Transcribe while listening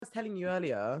telling you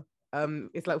earlier,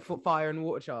 it's like fire and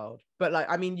water child. But like,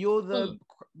 I mean, you're the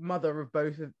mother of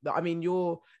both of the, I mean,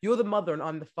 you're the mother and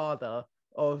I'm the father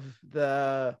of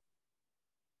the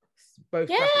both.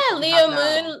 Yeah, Leo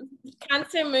moon,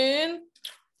 Cancer moon.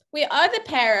 We are the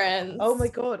parents. Oh my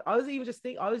god, I was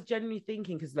genuinely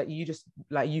thinking, because like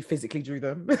you physically drew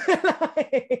them.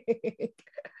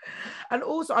 And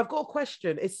also I've got a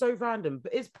question. It's so random,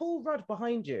 but is Paul Rudd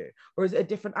behind you, or is it a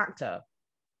different actor?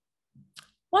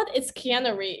 What is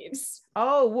Keanu Reeves?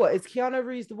 Oh, what is Keanu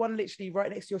Reeves the one literally right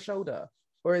next to your shoulder,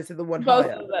 or is it the one Both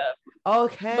higher? of them.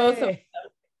 Okay. Both of them.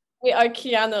 We are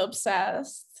Keanu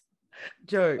obsessed.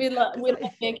 Joke. We love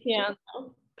Keanu.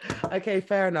 Okay,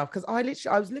 fair enough. Because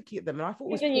I was looking at them and I thought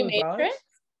it was Paul Paul Matrix? Rudd.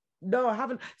 No, I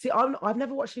haven't. See, I've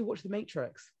never actually watched The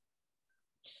Matrix.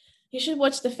 You should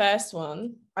watch the first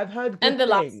one. I've heard good and the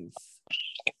things.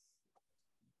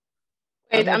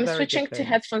 Wait, I'm switching to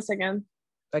headphones again.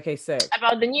 Okay, sick.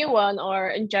 About the new one or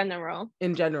in general?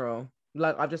 In general.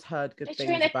 Like, I've just heard good things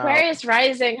about Aquarius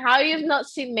Rising. How you've not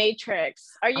seen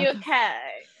Matrix? Are you okay?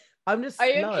 Are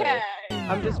you okay?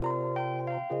 I'm just...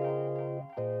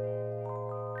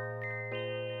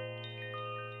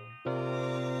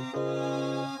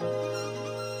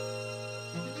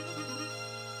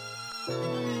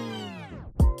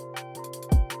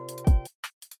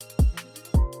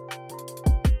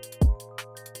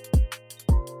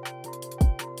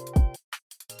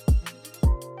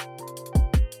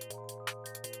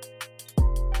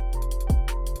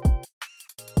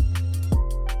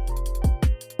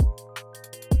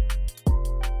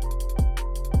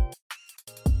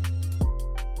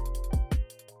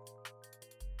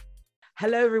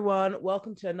 Hello, everyone.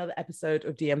 Welcome to another episode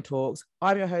of DM Talks.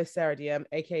 I'm your host, Sarah DM,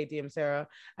 aka DM Sarah,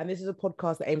 and this is a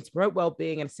podcast that aims to promote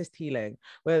well-being and assist healing,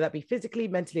 whether that be physically,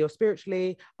 mentally, or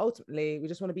spiritually. Ultimately, we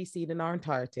just want to be seen in our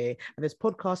entirety, and this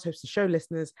podcast hopes to show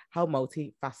listeners how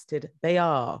multifaceted they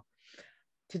are.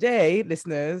 Today,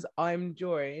 listeners, I'm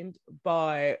joined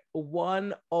by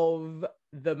one of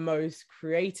the most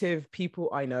creative people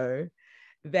I know.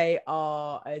 They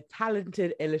are a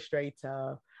talented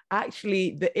illustrator,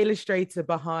 actually the illustrator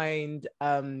behind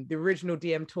the original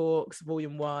DM Talks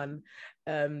Volume 1,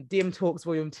 DM Talks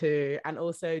Volume 2, and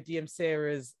also DM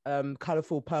Sarah's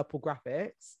colourful purple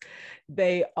graphics.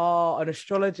 They are an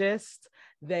astrologist.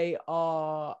 They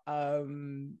are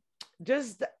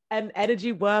just an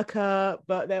energy worker,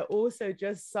 but they're also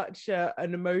just such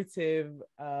an emotive,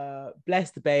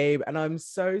 blessed babe. And I'm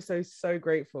so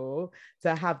grateful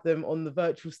to have them on the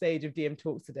virtual stage of DM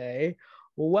Talks today.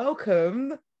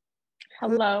 Welcome.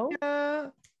 Hello.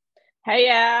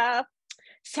 Hey,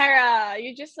 Sarah,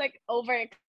 you just like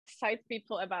overexcite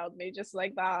people about me just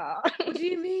like that. What do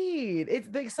you mean? It's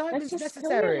the excitement's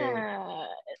necessary. Yeah,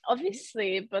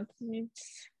 obviously, but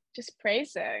it's just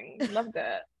praising. Loved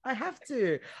it. I have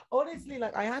to. Honestly,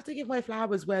 like I have to give my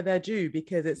flowers where they're due,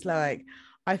 because it's like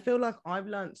I feel like I've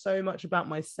learned so much about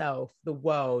myself, the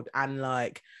world, and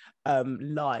like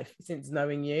life since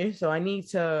knowing you. So I need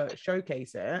to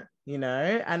showcase it, you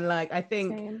know? And like I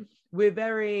think Same. we're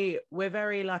very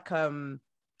like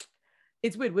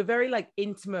it's weird, we're very like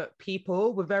intimate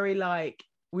people. We're very like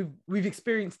we've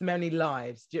experienced many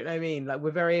lives. Do you know what I mean? Like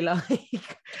we're very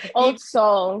like old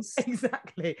souls.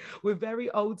 Exactly. We're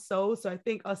very old souls. So I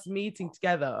think us meeting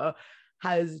together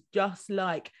has just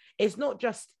like, it's not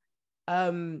just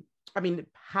I mean,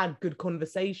 had good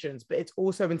conversations, but it's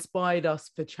also inspired us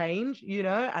for change, you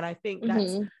know? And I think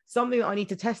that's something that I need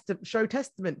to show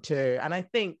testament to. And I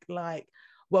think like,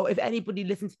 well, if anybody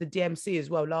listened to the DMC as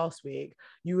well last week,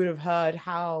 you would have heard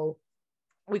how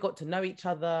we got to know each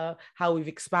other, how we've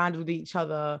expanded with each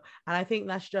other. And I think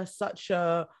that's just such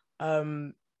a, I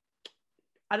don't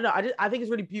know, I think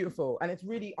it's really beautiful. And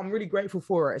I'm really grateful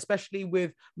for it, especially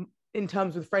in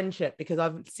terms of friendship, because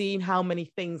I've seen how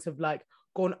many things have like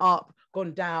gone up,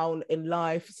 gone down in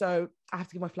life. So I have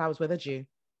to give my flowers where they're due.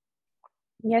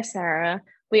 Yes, Sarah.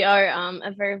 We are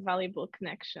a very valuable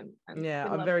connection. Yeah,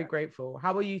 I'm very grateful.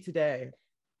 How are you today?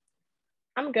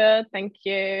 I'm good, thank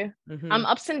you. I'm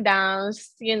ups and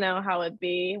downs, you know how it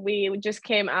be. We just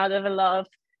came out of a lot of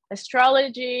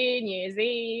astrology, New Year's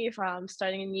Eve,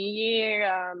 starting a new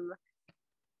year,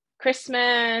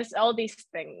 Christmas, all these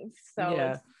things. So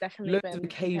yeah, it's definitely loads of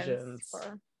occasions.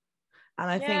 And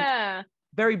I think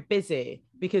very busy,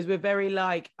 because we're very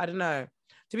like, I don't know.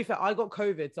 To be fair, I got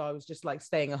COVID, so I was just like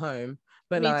staying at home.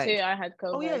 But me like, too, I had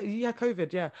COVID. Oh yeah,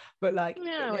 COVID, yeah. But like,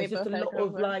 it's just a lot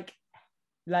of like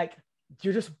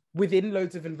you're just within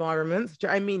loads of environments. Do you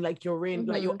know what I mean? Like you're in,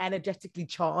 like you're energetically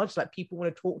charged. Like people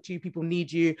want to talk to you, people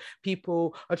need you,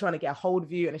 people are trying to get a hold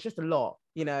of you, and it's just a lot,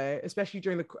 you know. Especially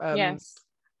during the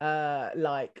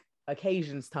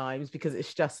occasions times, because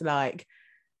it's just like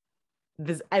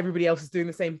there's everybody else is doing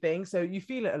the same thing, so you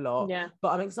feel it a lot. Yeah. But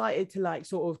I'm excited to like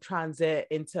sort of transit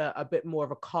into a bit more of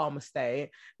a calmer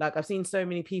state. Like I've seen so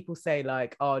many people say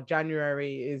like, oh,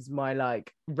 January is my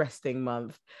like resting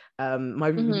month, my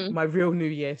real new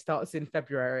year starts in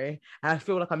February, and I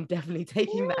feel like I'm definitely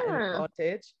taking that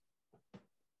advantage.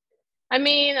 I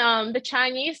mean, the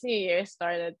Chinese New Year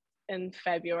started in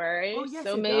February. Oh, yes,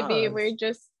 so it maybe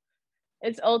does.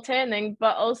 it's alternating.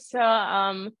 But also,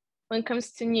 when it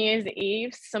comes to New Year's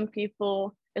Eve, some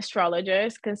people,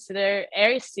 astrologers, consider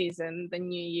Aries season the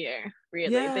new year,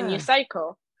 really, the new Yeah,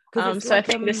 cycle. because it's So I like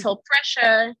think this whole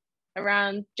pressure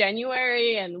around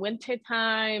January and winter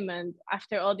time, and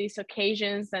after all these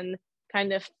occasions and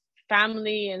kind of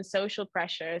family and social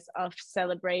pressures of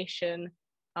celebration,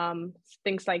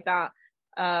 things like that,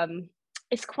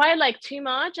 it's quite like too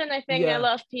much. And I think a yeah,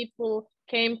 lot of people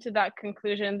came to that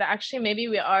conclusion that actually maybe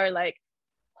we are like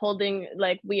holding,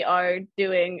 like we are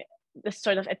doing this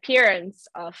sort of appearance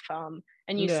of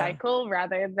a new yeah, cycle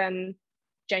rather than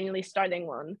genuinely starting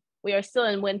one. We are still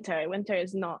in winter. Winter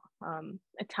is not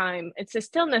a time, it's a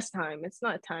stillness time, it's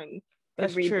not a time to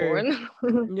that's true. reborn.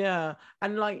 Yeah,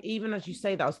 and like even as you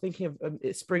say that, I was thinking of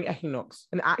it's spring equinox,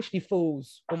 and it actually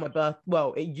falls on my birth.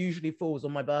 Well, it usually falls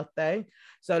on my birthday.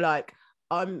 So like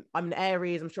I'm an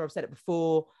Aries. I'm sure I've said it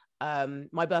before.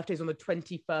 My birthday's on the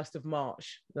 21st of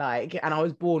March. Like, and I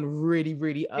was born really,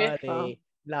 really Beautiful. early,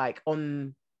 like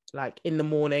in the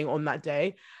morning on that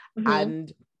day, Mm-hmm.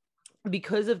 and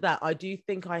because of that, I do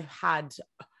think I had,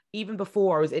 even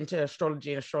before I was into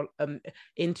astrology and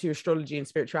into astrology and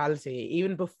spirituality,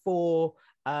 even before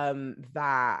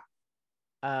that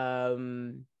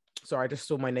sorry, I just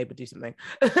saw my neighbor do something.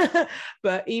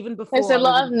 But even There's before a I was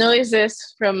lot of in,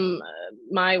 noises from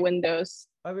my windows.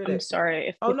 oh I'm really? sorry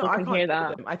if Oh no, people I can can't hear hear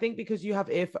that. them. I think because you have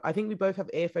I think we both have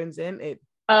earphones in it.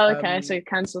 Oh, okay, so um it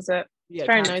cancels it. It's yeah, it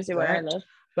very noisy cancels where I it. live.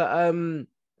 But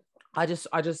I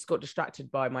just got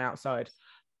distracted by my outside.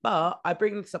 But I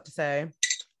bring this up to say,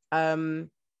 um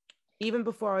even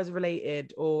before I was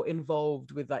related or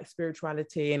involved with like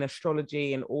spirituality and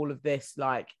astrology and all of this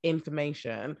like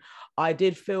information, I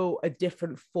did feel a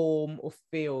different form of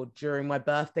feel during my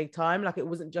birthday time. Like it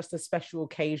wasn't just a special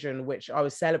occasion which I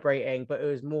was celebrating, but it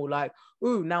was more like,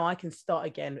 ooh, now I can start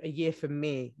again, a year for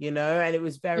me, you know? And it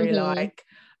was very Mm-hmm. like,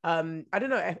 I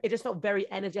don't know, it just felt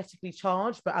very energetically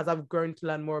charged. But as I've grown to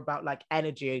learn more about like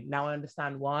energy, now I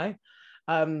understand why.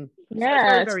 So it's Yeah,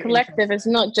 very, it's very collective. It's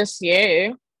interesting. not just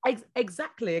you.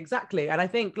 Exactly. And I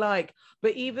think like,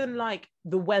 but even like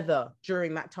the weather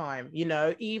during that time, you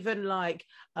know, even like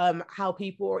how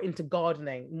people are into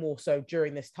gardening more so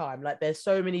during this time. Like there's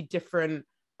so many different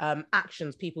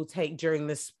actions people take during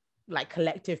this like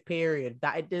collective period,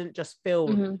 that it didn't just feel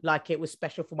Mm-hmm. like it was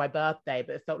special for my birthday,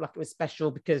 but it felt like it was special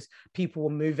because people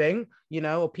were moving, you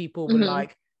know, or people were Mm-hmm.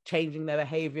 like changing their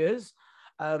behaviors.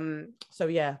 So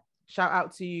yeah, shout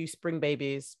out to you, spring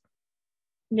babies.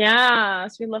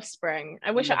 Yes, we love spring.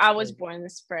 I We wish love I was spring. born in the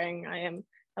spring. I am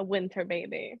a winter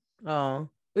baby. Oh,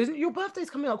 isn't your birthday's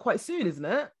coming up quite soon, isn't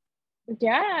it?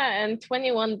 Yeah, in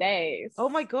 21 days. Oh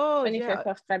my God, yeah. 25th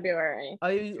of February.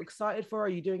 Are you excited for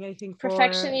it? Are you doing anything for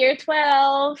Perfection it? year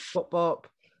 12. Bop bop.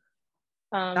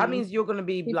 That Um, means you're gonna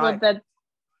be people like, that,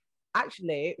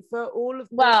 actually, for all of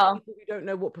the well, people who don't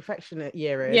know what perfection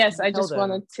year is, can yes, you I tell just them?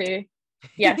 wanted to,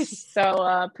 yes.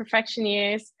 So perfection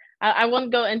years. I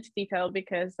won't go into detail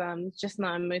because it's just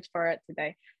not in mood for it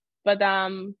today. But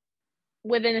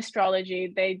within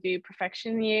astrology, they do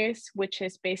perfection years, which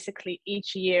is basically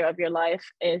each year of your life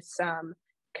is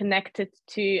connected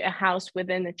to a house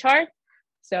within a chart.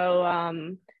 So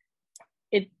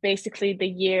it basically, the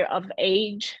year of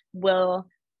age will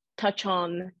touch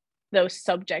on those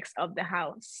subjects of the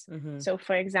house. Mm-hmm. So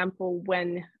for example,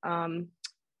 when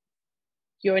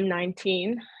you're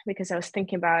 19, because I was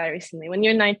thinking about it recently, when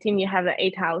you're 19 you have the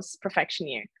 8th house perfection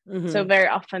year. So Mm-hmm. very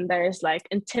often there's like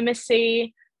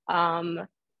intimacy,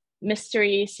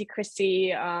 mystery,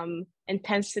 secrecy,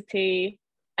 intensity,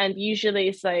 and usually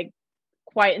it's like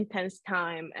quite intense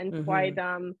time and Mm-hmm. quite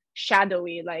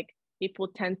shadowy. Like people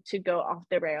tend to go off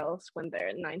the rails when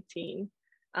they're 19,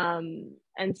 and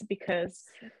it's because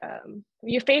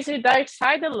you face your dark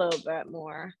side a little bit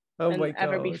more Oh than my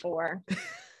ever God. before.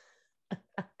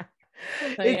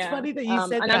 So It's yeah, funny that you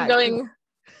said and I'm that because, going,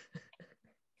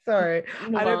 sorry,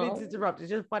 I don't mean to well, interrupt. It's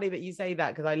just funny that you say that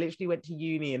because I literally went to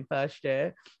uni in first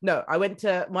year. No, I went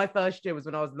to my first year was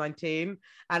when I was 19.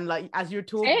 And like as you were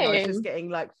talking, I was just same. getting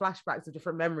like flashbacks of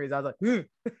different memories. I was like,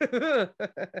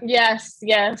 Yes,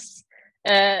 yes.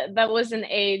 That was an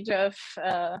age of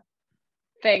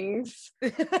things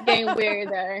getting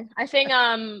weirder. I think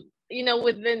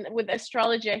with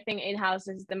astrology, I think 8th house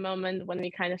is the moment when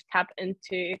we kind of tap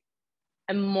into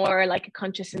a more like a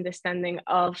conscious understanding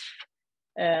of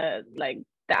like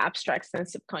the abstracts and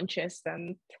subconscious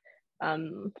and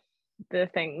the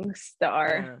things that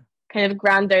are kind of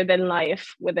grander than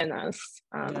life within us.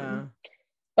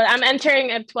 But I'm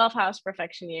entering a 12th house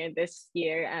perfection year this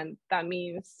year, and that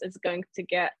means it's going to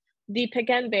get deep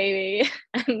again, baby.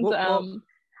 And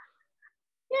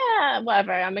yeah,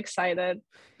 whatever. I'm excited.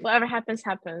 Whatever happens,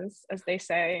 happens, as they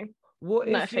say. What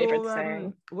is my favorite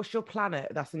saying. What's your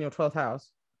planet that's in your 12th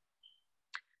house?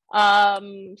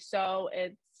 So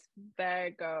it's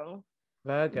Virgo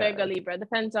Libra.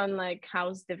 Depends on like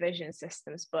house division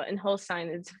systems, but in whole sign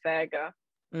it's Virgo.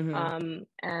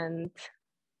 And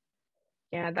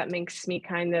yeah, that makes me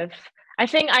kind of, I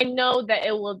think I know that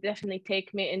it will definitely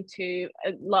take me into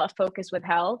a lot of focus with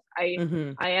health. I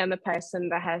am a person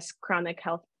that has chronic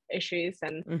health issues,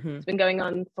 and it's been going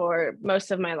on for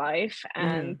most of my life,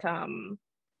 and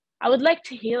I would like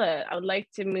to heal it. I would like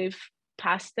to move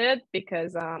past it,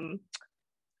 because I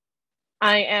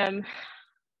am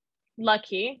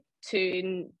lucky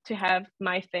to have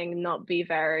my thing not be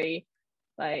very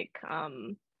like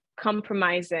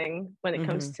compromising when it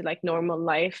comes to like normal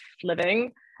life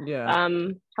living.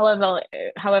 However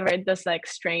it does like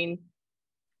strain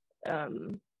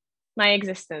my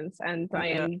existence, and I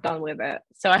am done with it.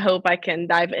 So I hope I can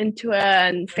dive into it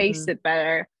and face it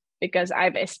better, because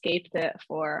I've escaped it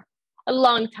for a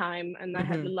long time, and I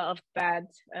had a lot of bad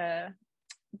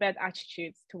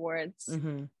attitudes towards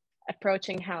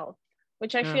approaching health,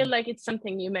 which I feel like it's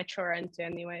something you mature into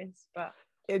anyways. But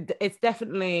it's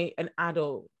definitely an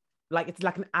adult, like it's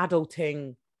like an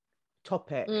adulting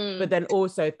topic. But then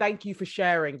also thank you for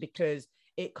sharing, because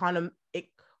it kind of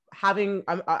having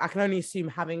I can only assume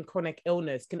having chronic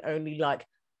illness can only like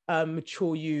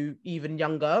mature you even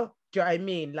younger. Do you know what I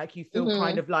mean? Like you feel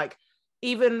kind of like,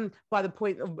 even by the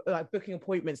point of like booking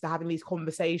appointments to having these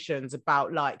conversations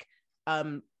about like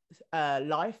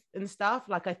life and stuff,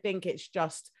 like I think it's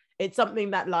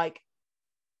something that like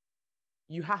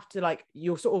you have to like,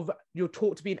 you're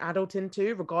taught to be an adult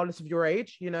into, regardless of your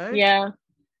age, you know? Yeah,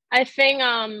 I think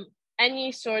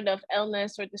any sort of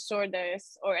illness or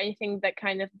disorders or anything that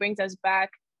kind of brings us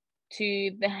back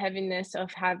to the heaviness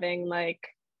of having like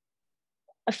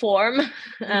a form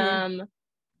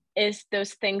is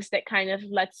those things that kind of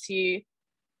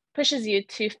pushes you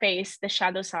to face the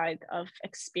shadow side of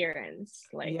experience,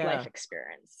 like life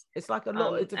experience. It's like a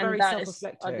lot, it's a very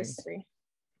self-reflecting. Honestly,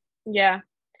 yeah.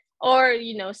 Or,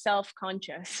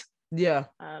 self-conscious. Yeah.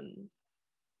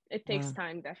 It takes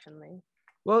time, definitely.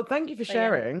 Well, thank you for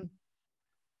sharing.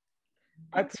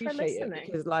 I appreciate it,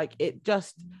 because like it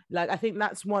just like, I think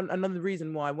that's another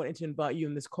reason why I wanted to invite you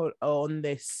on this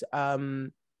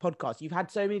podcast. You've had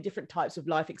so many different types of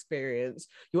life experience.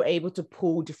 You're able to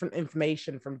pull different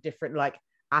information from different like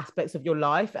aspects of your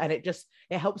life, and it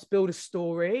helps build a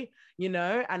story,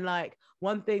 and like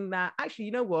one thing that actually,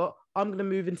 you know what, I'm going to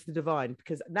move into the divine,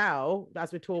 because now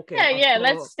as we're talking,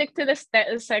 let's stick to the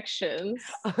sections.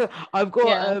 I've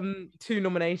got 2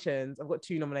 nominations. I've got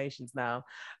 2 nominations now.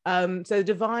 So the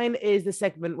divine is the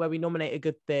segment where we nominate a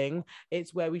good thing.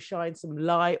 It's where we shine some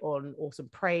light on or some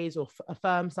praise or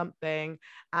affirm something.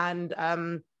 And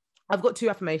I've got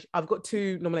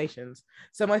 2 nominations.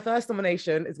 So my first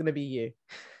nomination is going to be you.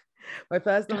 My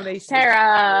first nomination,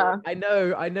 Sarah. I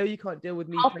know you can't deal with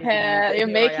me. You're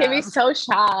making me so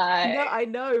shy. No, I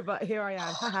know, but here I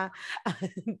am.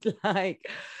 And like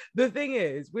the thing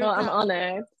is, I'm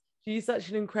honored. She's such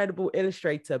an incredible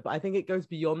illustrator, but I think it goes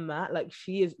beyond that. Like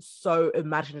she is so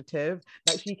imaginative.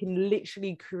 Like she can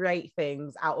literally create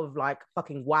things out of like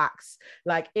fucking wax.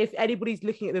 Like if anybody's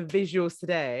looking at the visuals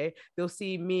today, they'll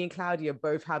see me and Claudia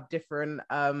both have different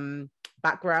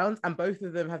backgrounds, and both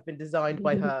of them have been designed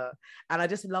by her. And I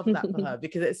just love that for her,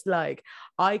 because it's like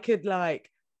I could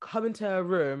like come into her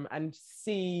room and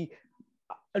see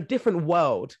a different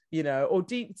world, or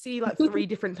see like 3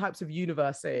 different types of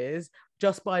universes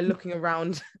just by looking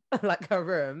around like her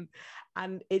room.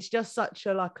 And it's just such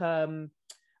a like I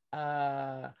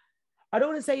don't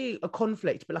want to say a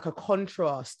conflict, but like a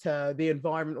contrast to the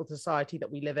environment or society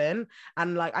that we live in.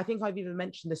 And like I think I've even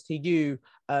mentioned this to you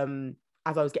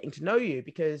as I was getting to know you,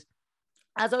 because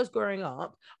as I was growing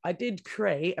up, I did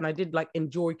create and I did like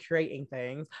enjoy creating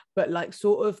things, but like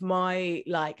sort of my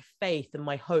like faith and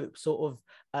my hope sort of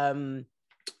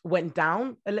went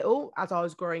down a little as I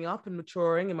was growing up and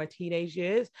maturing in my teenage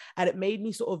years. And it made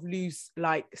me sort of lose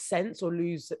like sense or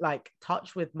lose like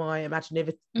touch with my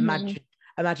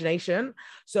imagination.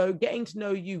 So getting to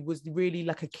know you was really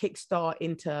like a kickstart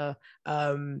into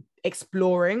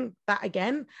exploring that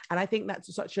again. And I think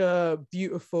that's such a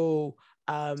beautiful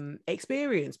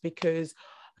experience, because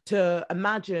to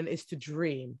imagine is to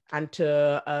dream, and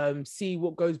to see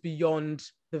what goes beyond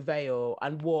the veil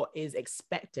and what is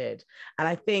expected. And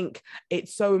I think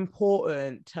it's so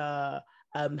important to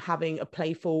having a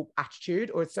playful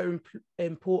attitude, or it's so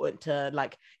important to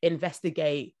like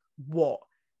investigate what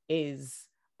is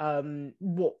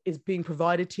being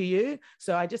provided to you.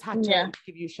 So I just had to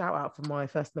give you a shout out for my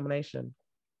first nomination.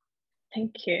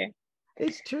 Thank you.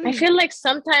 It's true. I feel like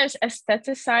sometimes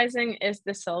aestheticizing is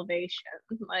the salvation.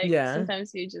 Like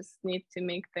sometimes you just need to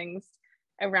make things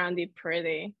around you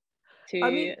pretty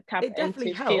to tap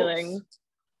into feelings.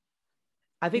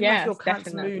 I think that's your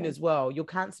Cancer moon as well. Your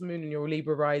Cancer moon and your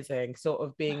Libra rising, sort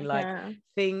of being like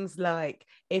things like,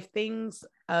 if things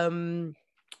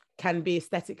can be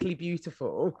aesthetically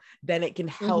beautiful, then it can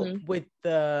help with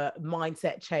the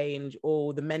mindset change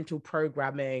or the mental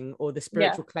programming or the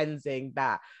spiritual cleansing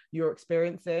that you're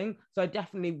experiencing. So I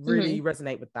definitely really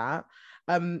resonate with that.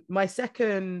 My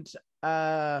second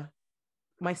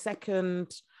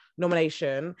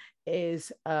nomination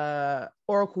is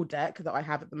oracle deck that I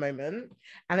have at the moment,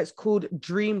 and it's called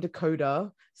Dream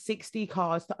Decoder, 60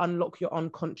 cards to unlock your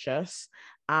unconscious.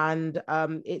 And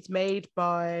it's made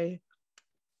by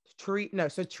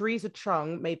Teresa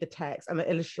Chung made the text, and the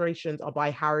illustrations are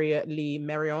by Harriet Lee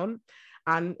Marion,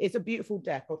 and it's a beautiful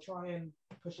deck. I'll try and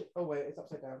push it. Oh wait, it's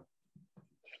upside down.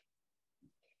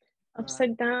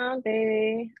 Upside down,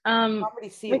 baby.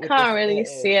 We can't really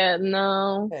see it.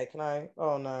 No. Okay, can I?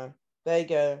 Oh no. There you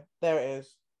go. There it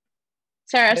is.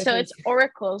 Sarah, so it's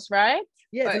oracles, right?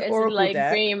 Yeah, it's an oracle like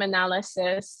deck. Dream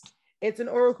analysis. It's an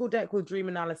oracle deck with dream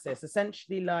analysis.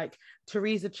 Essentially, like,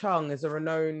 Teresa Chung is a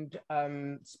renowned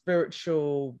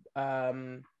spiritual,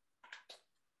 not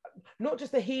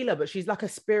just a healer, but she's like a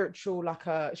spiritual,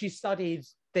 she studied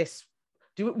this.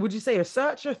 Would you say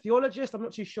researcher, theologist? I'm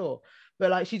not too sure.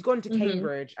 But like, she's gone to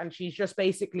Cambridge, and she's just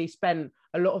basically spent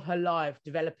a lot of her life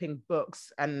developing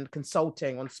books and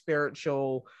consulting on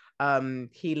spiritual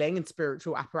healing and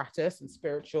spiritual apparatus and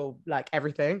spiritual like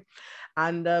everything.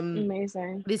 And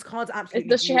amazing. These cards absolutely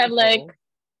does she beautiful. have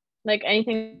like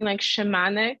anything like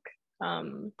shamanic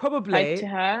probably to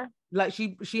her? Like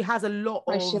she has a lot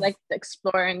of, she like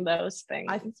exploring those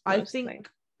things. I think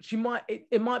she might,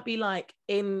 it might be like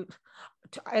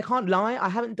I can't lie, I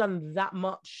haven't done that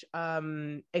much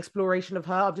exploration of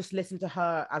her. I've just listened to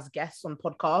her as guests on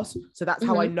podcasts, so that's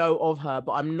how I know of her,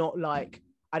 but I'm not like,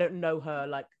 I don't know her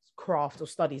like craft or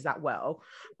studies that well.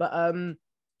 But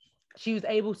she was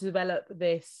able to develop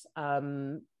this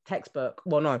textbook,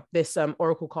 this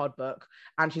oracle card book,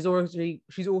 and she's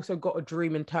also got a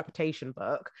dream interpretation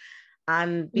book.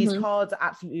 And these cards are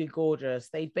absolutely gorgeous.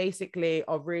 They basically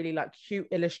are really like cute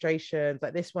illustrations.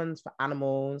 Like, this one's for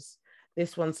animals,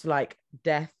 this one's for like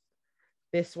death,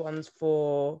 this one's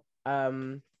for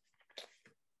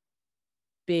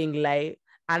being late.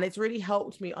 And it's really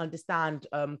helped me understand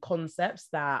concepts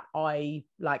that I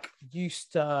like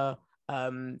used to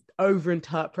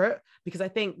overinterpret, because I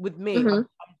think with me, I'm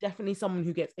definitely someone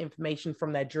who gets information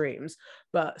from their dreams,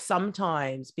 but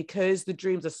sometimes because the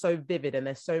dreams are so vivid and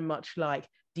there's so much like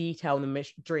detail in the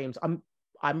dreams, I'm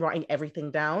writing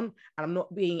everything down, and I'm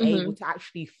not being able to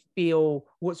actually feel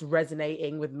what's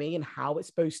resonating with me and how it's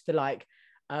supposed to like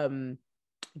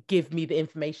give me the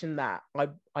information that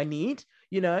I need,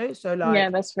 you know? So like, yeah,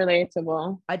 that's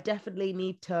relatable. I definitely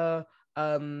need to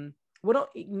not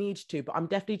need to, but I'm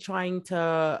definitely trying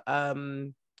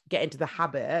to get into the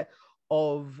habit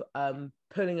of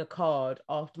pulling a card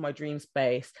after my dream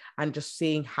space and just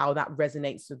seeing how that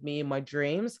resonates with me in my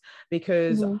dreams,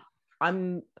 because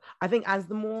I think as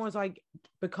I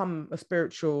become a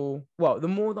spiritual, the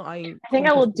more that I think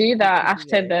I will do that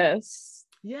after this.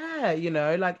 Yeah, you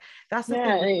know, like, that's the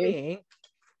thing with me.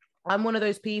 I'm one of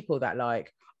those people that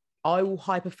like, I will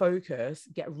hyper focus,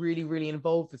 get really, really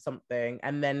involved with something,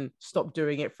 and then stop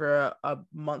doing it for a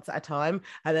month at a time,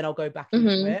 and then I'll go back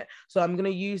into it. So I'm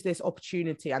going to use this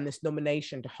opportunity and this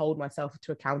nomination to hold myself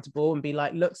to accountable and be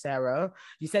like, look, Sarah,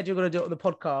 you said you're going to do it on the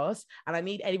podcast, and I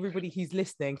need everybody who's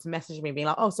listening to message me being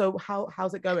like, oh, so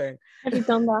how's it going? Have you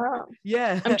done that?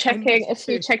 Yeah. I'm checking if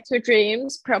you checked your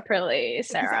dreams properly,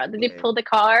 Sarah. Exactly. Did you pull the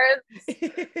cards?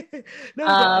 No,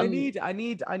 but I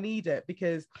need it,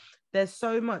 because there's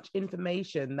so much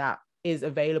information that is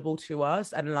available to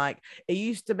us, and like, it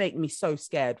used to make me so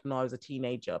scared when I was a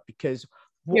teenager, because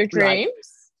your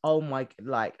dreams,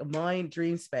 my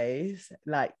dream space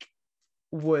like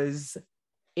was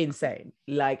insane,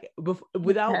 like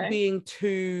without being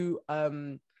too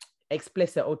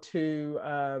explicit or too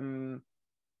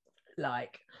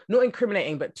like not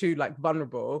incriminating but too like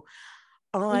vulnerable,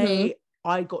 I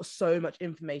got so much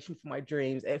information from my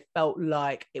dreams. It felt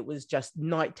like it was just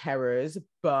night terrors,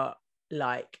 but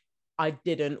like I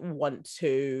didn't want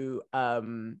to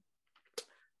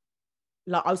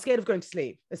like I was scared of going to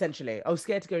sleep. Essentially, I was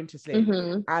scared to go into sleep.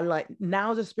 And like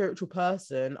now as a spiritual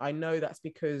person, I know that's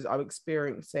because I'm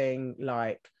experiencing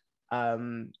like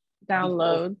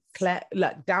downloads,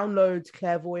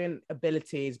 clairvoyant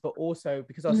abilities, but also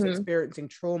because I was experiencing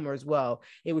trauma as well.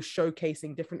 It was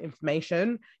showcasing different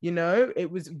information, you know.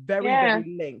 It was very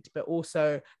linked, but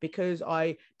also because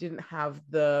I didn't have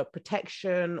the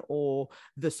protection or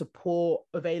the support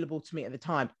available to me at the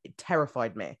time, it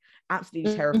terrified me,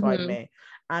 absolutely terrified me.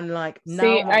 And like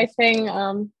now I think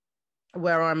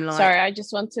where I'm like, sorry, I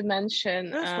just want to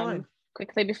mention that's fine.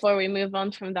 Quickly before we move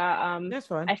on from that, that's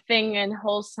fine. I think in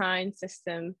whole sign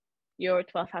system, your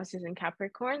 12th house is in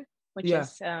Capricorn, which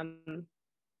is an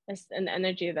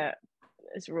energy that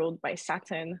is ruled by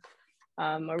Saturn,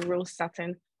 or rules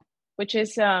Saturn, which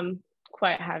is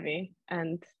quite heavy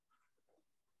and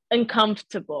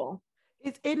uncomfortable.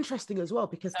 It's interesting as well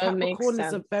because Capricorn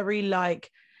is a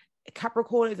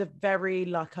very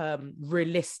like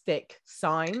realistic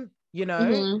sign, you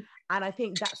know. And I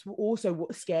think that's also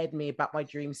what scared me about my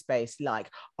dream space. Like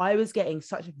I was getting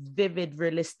such vivid,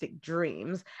 realistic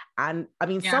dreams. And I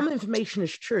mean, some information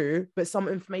is true, but some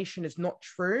information is not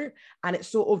true. And it's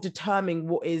sort of determining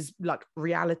what is like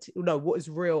reality, what is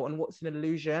real and what's an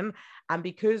illusion. And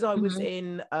because I was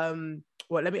in,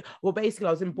 basically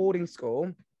I was in boarding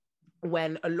school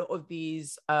when a lot of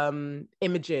these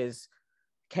images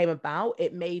came about,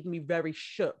 it made me very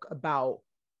shook about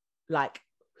like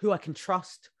who I can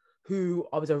trust, who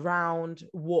I was around,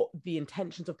 what the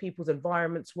intentions of people's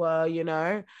environments were, you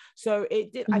know. So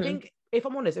it did, I think, if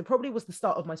I'm honest, it probably was the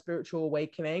start of my spiritual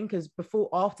awakening, because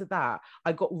after that,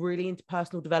 I got really into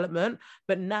personal development.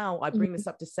 But now I bring this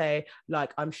up to say,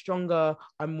 like, I'm stronger,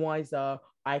 I'm wiser,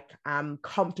 I am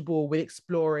comfortable with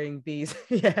exploring these.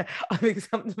 I'm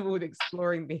comfortable with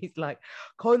exploring these like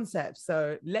concepts.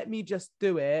 So let me just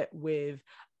do it with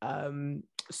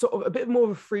sort of a bit more of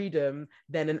a freedom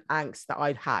than an angst that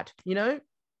I'd had, you know?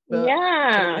 But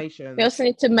we also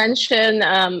need to mention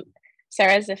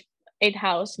Sarah's 8th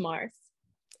house Mars.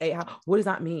 What does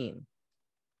that mean?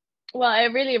 Well,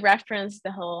 it really referenced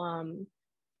the whole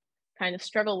kind of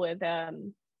struggle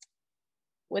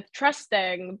with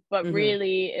trusting, but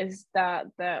really is that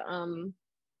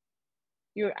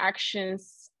your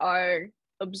actions are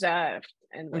observed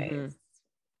in ways.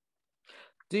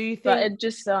 Do you think? But it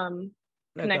just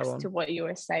connects to what you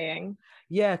were saying.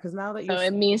 Yeah, because now that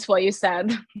it means what you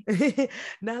said.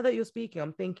 Now that you're speaking,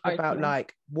 I'm thinking about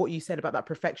like what you said about that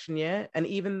perfection year, and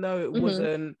even though it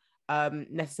wasn't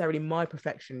necessarily my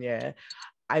perfection year,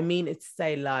 I mean it's to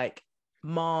say like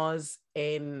Mars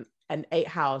in an 8th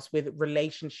house with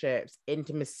relationships,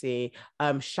 intimacy,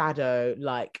 shadow,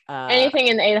 like anything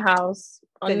in 8th house.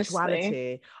 Sensuality.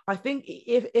 Honestly. I think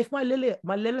if my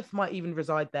Lilith might even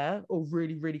reside there or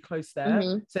really, really close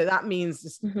there. So that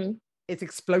means it's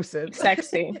explosive.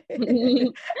 Sexy.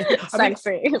 Sexy.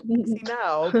 Sexy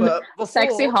now, but before...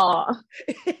 Sexy hot.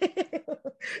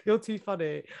 You're too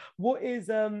funny.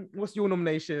 What's your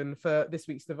nomination for this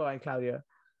week's Divine, Claudia?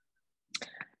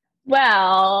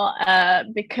 Well,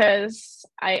 because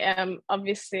I am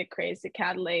obviously a crazy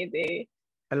cat lady.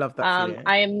 I love that.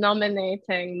 I am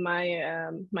nominating my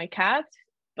my cat,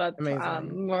 but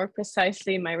more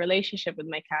precisely my relationship with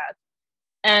my cat,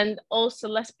 and also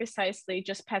less precisely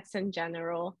just pets in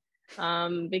general,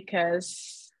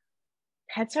 because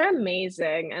pets are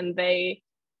amazing, and they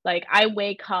like I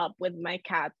wake up with my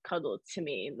cat cuddled to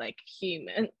me like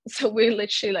human, so we're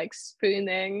literally like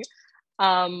spooning,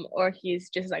 or he's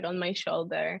just like on my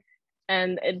shoulder,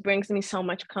 and it brings me so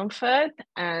much comfort,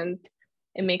 and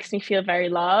it makes me feel very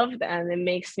loved, and it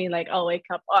makes me like, I'll wake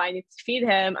up, I need to feed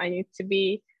him, I need to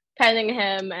be petting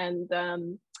him, and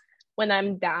when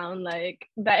I'm down, like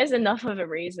that is enough of a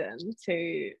reason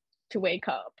to wake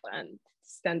up and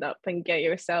stand up and get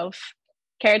yourself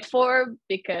cared for,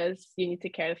 because you need to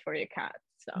care for your cat.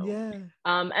 So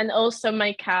and also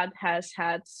my cat has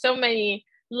had so many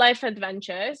life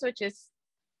adventures, which is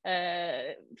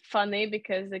funny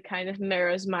because it kind of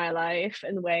mirrors my life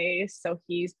in ways. So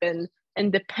he's been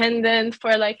independent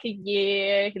for like a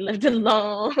year, he lived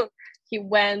alone, he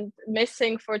went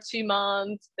missing for 2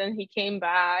 months, then he came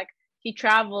back, he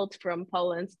traveled from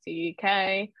Poland to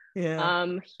UK.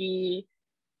 He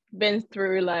been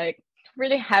through like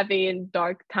really heavy and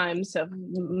dark times of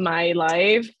my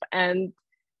life, and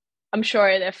I'm sure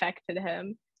it affected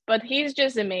him, but he's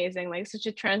just amazing, like such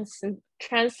a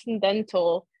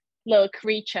transcendental little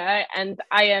creature, and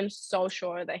I am so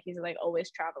sure that he's like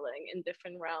always traveling in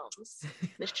different realms,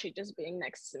 literally just being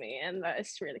next to me, and that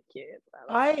is really cute.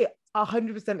 I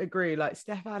 100% agree. Like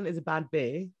Stefan is a bad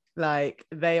bee. Like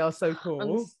they are so cool.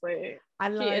 Honestly,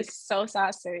 and he is so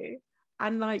sassy.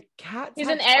 And like cats, he's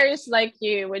an Aries like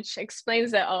you, which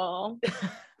explains it all.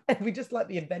 We just like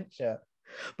the adventure,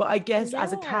 but I guess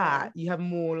as a cat, you have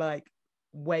more like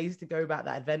ways to go about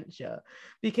that adventure,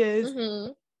 because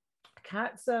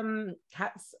cats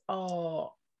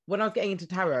are, when I was getting into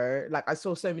tarot, like I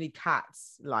saw so many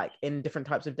cats like in different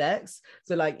types of decks.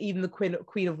 So like even the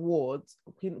Queen of Wands,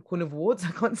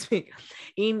 I can't speak.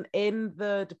 In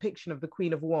the depiction of the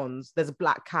Queen of Wands, there's a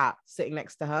black cat sitting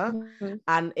next to her,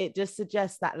 and it just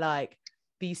suggests that like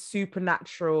these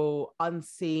supernatural,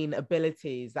 unseen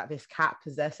abilities that this cat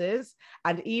possesses.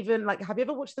 And even like, have you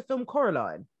ever watched the film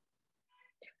Coraline?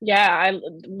 Yeah,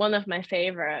 one of my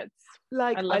favorites.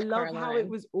 Like I love how it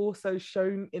was also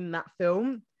shown in that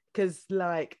film, because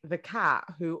like the cat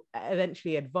who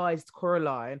eventually advised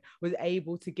Coraline was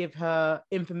able to give her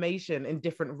information in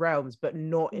different realms, but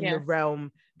not in the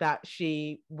realm that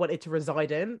she wanted to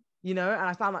reside in, you know. And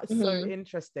I found that so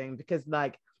interesting, because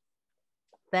like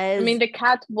there's, I mean, the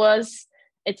cat was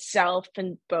itself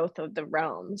in both of the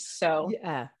realms, so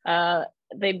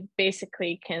they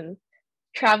basically can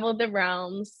travel the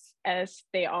realms as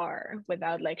they are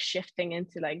without like shifting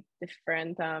into like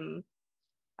different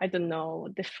I don't know,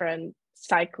 different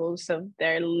cycles of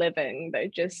their living. They're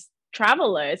just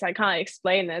travelers. I can't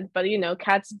explain it, but you know,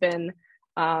 cats been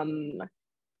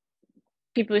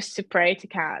people used to pray to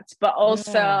cats, but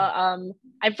also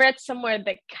I've read somewhere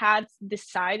that cats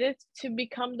decided to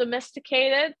become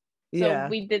domesticated. So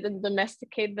we didn't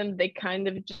domesticate them. They kind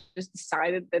of just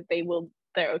decided that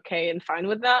they're okay and fine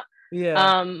with that.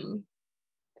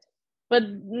 But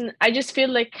I just feel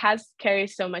like cats carry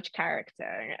so much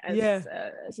character as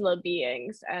little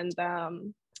beings, and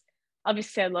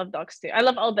obviously I love dogs too. I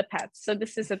love all the pets, so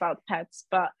this is about pets,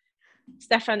 but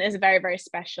Stefan is very, very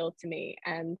special to me,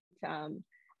 and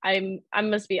I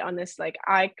must be honest, like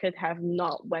I could have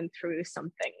not went through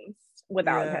some things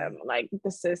without him. Like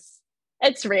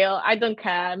it's real. I don't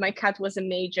care. My cat was a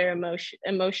major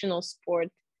emotional support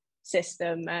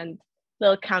system and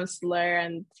little counselor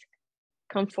and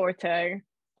comforter.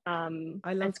 I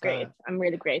love it's great. I'm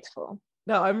really grateful.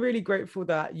 No, I'm really grateful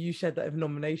that you shared that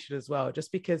nomination as well,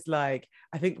 just because like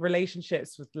I think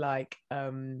relationships with like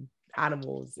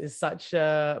animals is such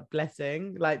a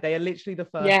blessing. Like they are literally the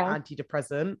first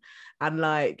antidepressant, and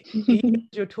like even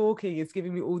you're talking, it's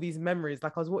giving me all these memories.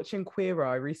 Like I was watching Queer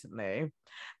Eye recently,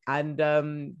 and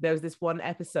there was this one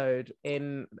episode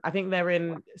in, I think they're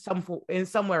in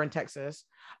somewhere in Texas.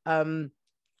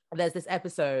 There's this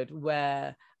episode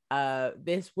where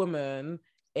this woman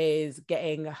is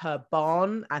getting her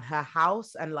barn and her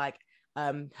house and like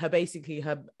her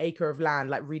acre of land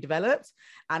like redeveloped,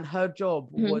 and her job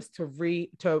was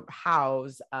to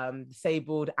house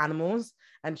disabled animals,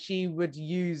 and she would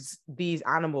use these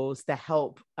animals to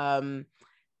help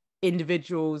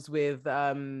individuals with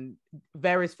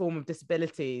various forms of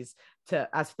disabilities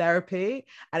as therapy.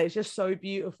 And it's just so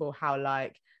beautiful how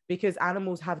like, because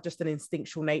animals have just an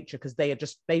instinctual nature, because they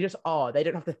just are, they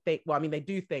don't have to think, well I mean they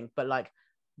do think, but like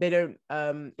they don't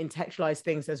intellectualize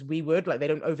things as we would. Like they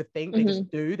don't overthink, they just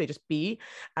do, they just be.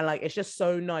 And like it's just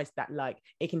so nice that like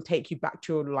it can take you back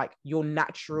to like your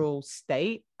natural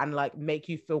state and like make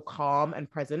you feel calm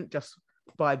and present just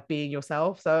by being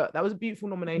yourself. So that was a beautiful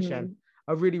nomination.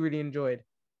 I really, really enjoyed.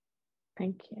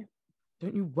 Thank you.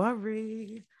 Don't you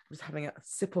worry. I'm just having a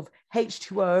sip of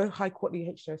H2O, high quality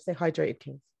H2O. Stay hydrated,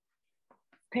 kids.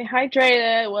 Stay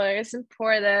hydrated. Well, it's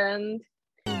important.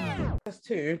 Us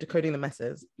too, decoding the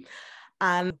messes.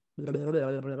 And I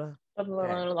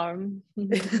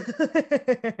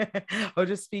was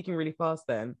just speaking really fast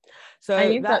then. So I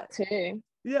need that too.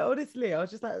 Yeah, honestly, I was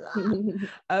just like,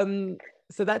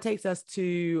 so that takes us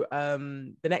to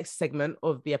the next segment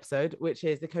of the episode, which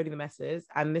is decoding the messes.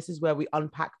 And this is where we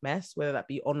unpack mess, whether that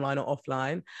be online or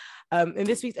offline. In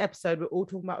this week's episode, we're all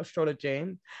talking about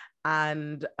astrology.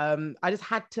 And I just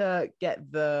had to get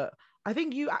I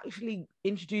think you actually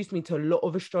introduced me to a lot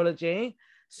of astrology.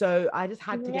 So I just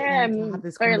had to get you to have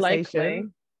this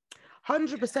conversation.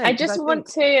 100%. I just want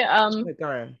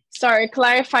to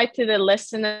clarify to the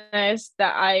listeners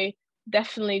that I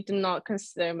definitely do not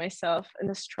consider myself an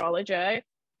astrologer,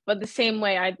 but the same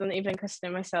way I don't even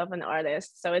consider myself an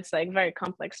artist. So it's like very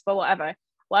complex, but whatever.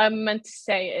 What I meant to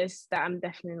say is that I'm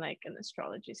definitely like an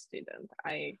astrology student.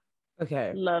 I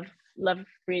love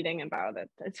reading about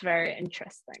it. It's very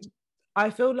interesting. I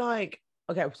feel like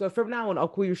Okay, so from now on, I'll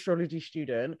call you astrology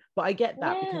student, but I get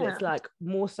that because Yeah. it's like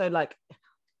more so like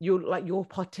you're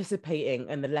participating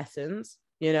in the lessons,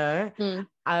 you know.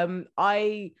 Mm.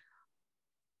 I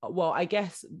well, I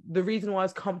guess the reason why I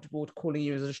was comfortable calling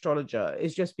you as an astrologer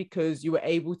is just because you were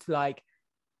able to like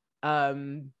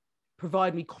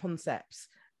provide me concepts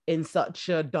in such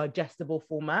a digestible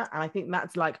format, and I think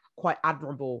that's like quite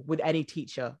admirable with any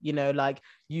teacher, you know, like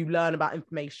you learn about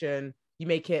information, you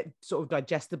make it sort of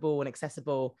digestible and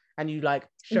accessible, and you like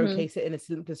Mm-hmm. showcase it in its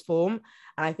simplest form.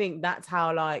 And I think that's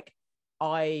how like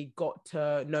I got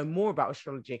to know more about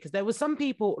astrology, because there was some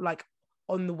people like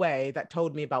on the way that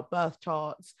told me about birth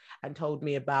charts and told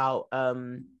me about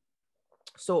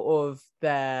sort of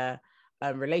their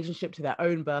relationship to their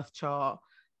own birth chart.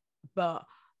 But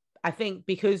I think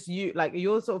because you're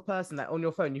the sort of person that on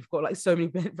your phone you've got like so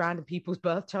many random people's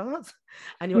birth charts,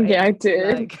 and you're Yeah, I able to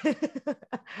did. like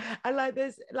and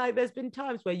there's been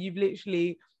times where you've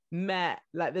literally met,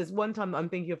 like there's one time that I'm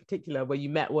thinking of particular where you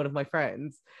met one of my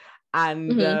friends,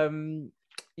 and Mm-hmm.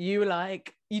 you were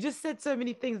like, you just said so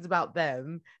many things about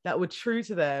them that were true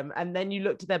to them, and then you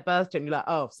looked at their birth chart and you're like,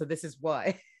 oh, so this is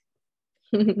why.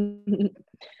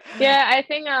 Yeah, I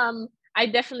think I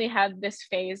definitely had this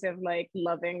phase of like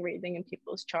loving reading in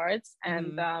people's charts,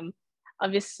 and Mm-hmm.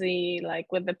 obviously like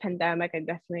with the pandemic I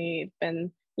definitely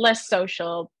been less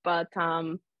social, but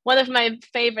one of my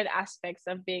favorite aspects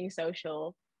of being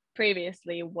social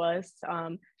previously was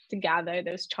to gather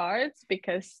those charts,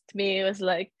 because to me it was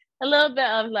like a little bit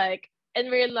of like in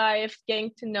real life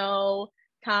getting to know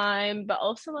time, but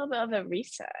also a little bit of a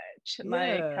research,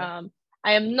 like Yeah.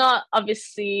 I am not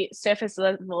obviously surface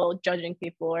level judging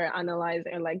people or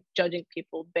analyzing or like judging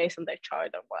people based on their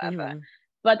chart or whatever. Mm-hmm.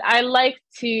 But I like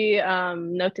to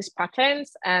notice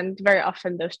patterns, and very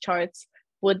often those charts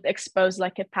would expose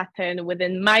like a pattern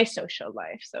within my social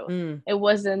life. So Mm. it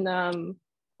wasn't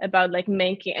about like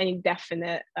making any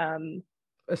definite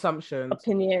Assumptions.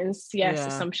 opinions, yes, Yeah.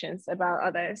 assumptions about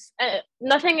others.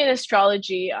 Nothing in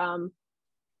astrology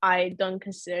I don't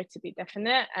consider to be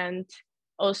definite. And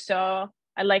also,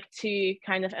 I like to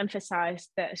kind of emphasize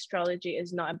that astrology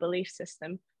is not a belief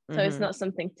system. So it's Mm-hmm. not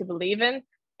something to believe in.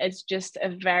 It's just a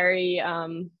very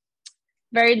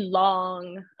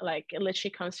long, like it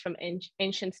literally comes from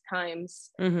ancient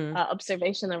times, Mm-hmm.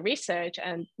 observational research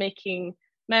and making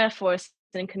metaphors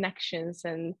and connections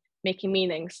and making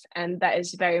meanings. And that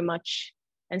is very much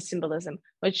and symbolism,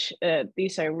 which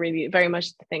these are really very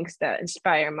much the things that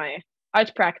inspire my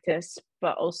art practice,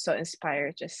 but also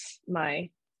inspire just my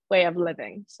way of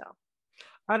living. So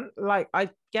And like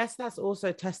I guess that's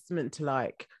also testament to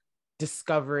like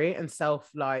discovery and self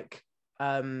like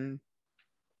um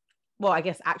well, I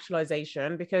guess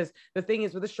actualization, because the thing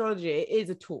is with astrology, it is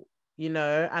a tool, you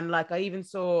know. And like I even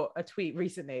saw a tweet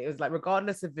recently, it was like,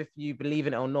 regardless of if you believe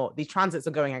in it or not, these transits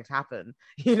are going to happen,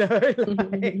 you know.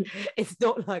 Like it's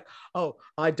not like, oh,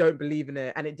 I don't believe in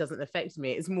it and it doesn't affect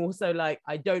me. It's more so like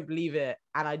I don't believe it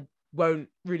and I won't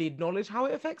really acknowledge how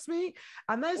it affects me.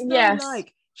 And there's no yes.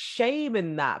 like shame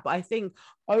in that. But I think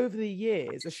over the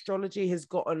years, astrology has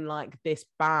gotten like this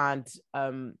bad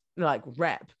like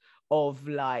rep of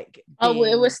like Oh,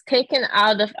 it being was taken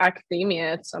out of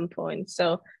academia at some point.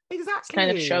 So this kind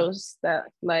of exactly. shows that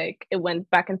like it went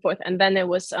back and forth. And then it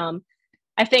was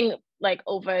I think like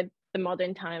over the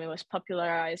modern time it was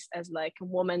popularized as like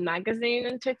woman magazine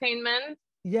entertainment.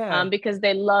 Yeah, Because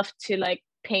they love to like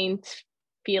paint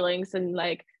feelings and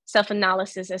like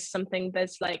self-analysis as something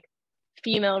that's like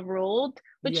female ruled,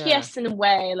 which yeah. yes, in a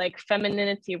way, like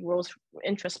femininity rules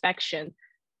introspection,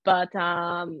 but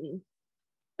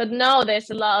no,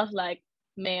 there's a lot of like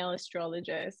male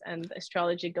astrologers, and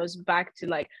astrology goes back to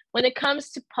like when it comes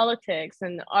to politics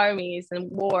and armies and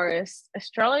wars,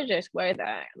 astrologers were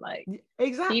there. Like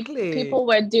Exactly. people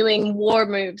were doing war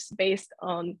moves based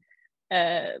on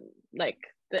uh like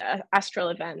the astral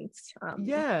events.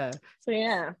 Yeah. So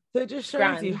yeah, So it just it's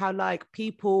shows you grand. how like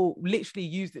people literally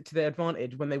used it to their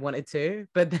advantage when they wanted to,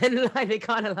 but then like they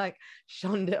kind of like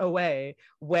shunned it away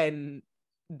when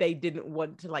they didn't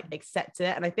want to like accept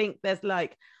it. And I think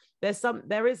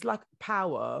there is like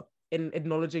power in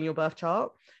acknowledging your birth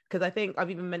chart, because I think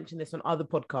I've even mentioned this on other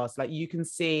podcasts. Like you can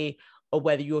see or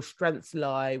whether your strengths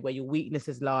lie, where your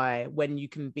weaknesses lie, when you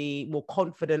can be more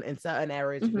confident in certain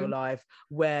areas of your Mm-hmm. life,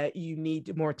 where you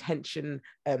need more attention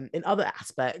in other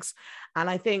aspects. And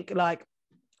I think like,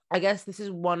 I guess this is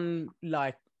one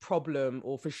like problem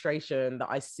or frustration that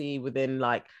I see within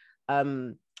like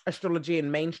astrology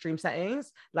in mainstream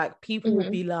settings. Like people will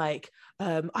Mm-hmm. be like,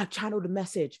 I channeled a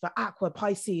message for Aqua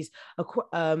Pisces,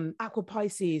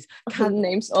 Cancer,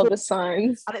 Names all the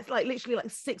signs. and it's like literally like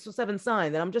 6 or 7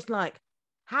 signs, and I'm just like,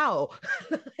 How?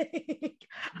 Like,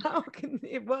 how can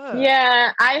it work?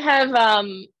 Yeah, I have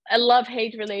a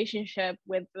love-hate relationship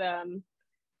with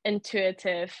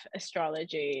intuitive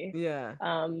astrology. Yeah.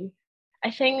 I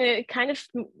think it kind of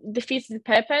defeats the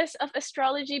purpose of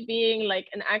astrology being like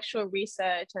an actual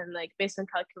research and like based on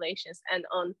calculations and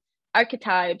on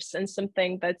archetypes and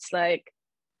something that's like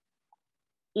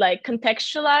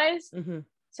contextualized. Mm-hmm.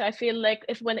 So I feel like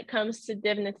if when it comes to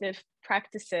divinative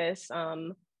practices,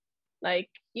 like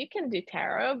you can do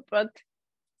tarot, but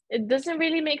it doesn't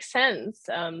really make sense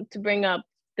to bring up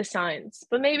the signs.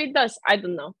 But maybe it does. I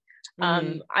don't know.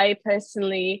 Mm-hmm. I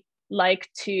personally like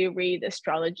to read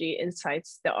astrology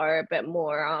insights that are a bit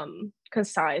more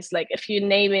concise. Like if you're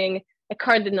naming a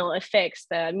cardinal, a fixed,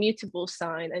 a mutable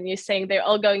sign, and you're saying they're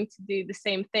all going to do the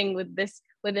same thing with this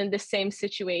within the same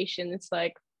situation, it's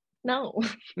like, no,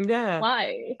 Yeah.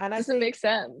 why? And I Doesn't think make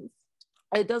sense.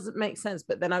 it doesn't make sense.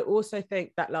 But then I also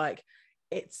think that like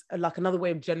it's like another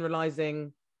way of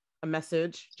generalizing a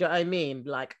message. Do you know what I mean?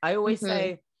 Like I always Mm-hmm.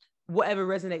 say, whatever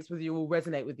resonates with you will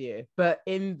resonate with you. But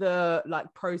in the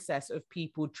like process of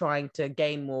people trying to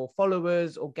gain more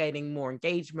followers or gaining more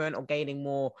engagement or gaining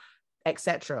more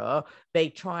etc., they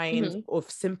try and Mm-hmm. sort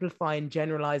of simplify and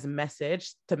generalize a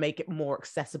message to make it more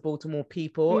accessible to more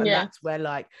people. And Yeah. that's where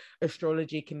like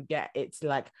astrology can get its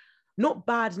like not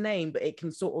bad name, but it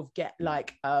can sort of get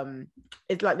like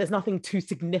it's like there's nothing too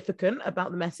significant about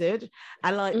the message.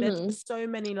 And like there's Mm-hmm. so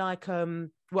many like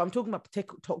well, I'm talking about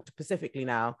TikTok specifically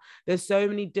now. There's so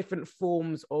many different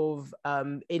forms of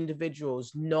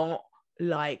individuals, not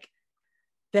like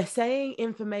they're saying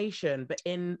information, but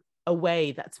in a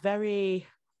way that's very,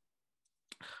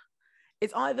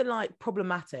 it's either like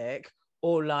problematic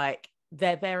or like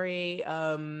they're very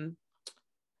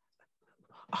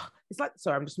it's like,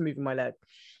 sorry, I'm just moving my leg.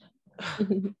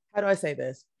 How do I say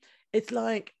this? It's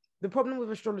like the problem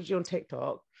with astrology on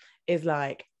TikTok is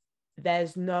like they're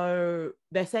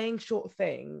saying short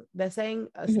thing, they're saying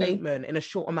a Mm-hmm. statement in a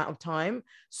short amount of time,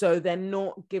 so they're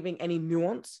not giving any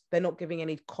nuance, they're not giving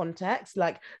any context.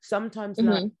 Like sometimes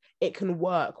like Mm-hmm. it can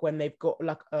work when they've got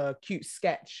like a cute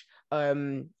sketch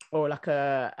or like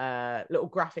a little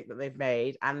graphic that they've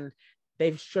made and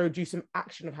they've showed you some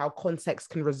action of how context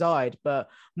can reside, but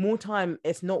more time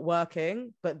it's not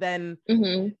working. But then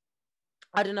Mm-hmm.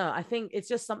 I don't know. I think it's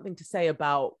just something to say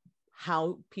about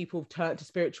how people turn to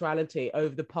spirituality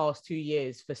over the past 2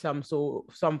 years for some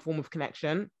form of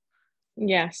connection.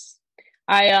 Yes.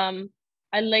 I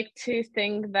like to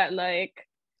think that like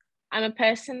I'm a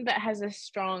person that has a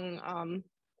strong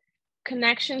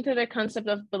connection to the concept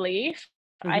of belief.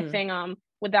 I Mm-hmm. think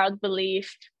without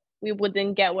belief we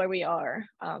wouldn't get where we are.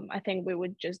 I think we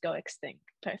would just go extinct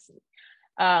personally.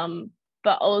 Um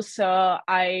but also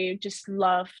I just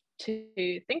love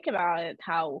to think about it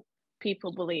how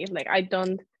people believe. Like I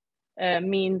don't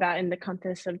mean that in the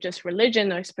context of just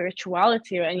religion or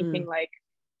spirituality or anything, Mm. like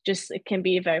just it can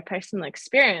be a very personal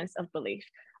experience of belief.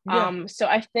 Yeah. So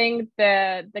I think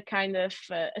the kind of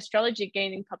astrology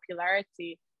gaining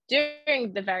popularity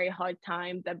during the very hard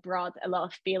time that brought a lot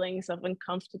of feelings of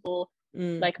uncomfortable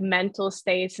Mm. like mental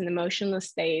states and emotional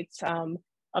states,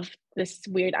 of this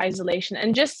weird isolation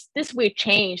and just this weird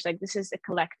change. Like this is a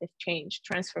collective change, Mm.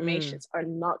 transformations are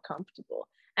not comfortable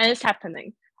and it's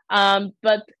happening.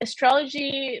 But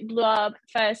astrology blew up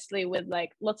firstly with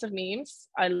like lots of memes.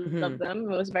 I love Mm-hmm.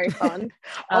 them. It was very fun.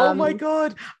 Oh my Um,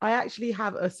 god! I actually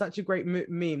have such a great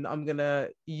meme that I'm gonna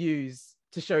use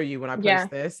to show you when I yeah,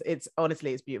 post this. It's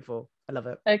honestly, it's beautiful. I love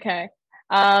it. okay.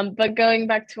 But going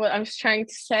back to what I was trying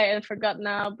to say, I forgot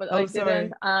now, but I Oh,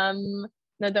 didn't. sorry.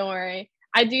 No, don't worry.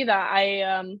 I do that.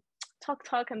 I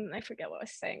talk and I forget what I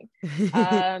was saying.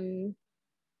 Um,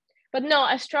 but no,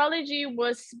 astrology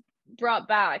was brought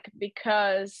back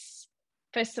because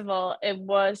first of all, it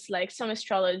was like some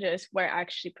astrologers were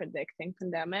actually predicting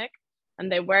pandemic, and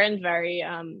they weren't very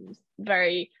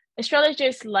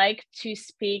astrologers like to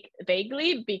speak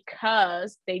vaguely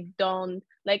because they don't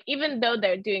like, even though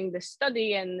they're doing the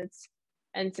study and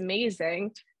it's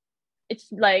amazing, it's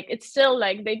like it's still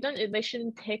like they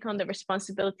shouldn't take on the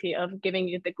responsibility of giving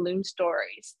you the gloom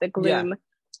stories, the Yeah, gloom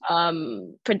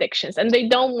predictions, and they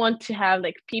don't want to have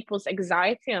like people's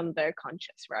anxiety on their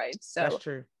conscious, right? that's So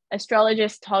true.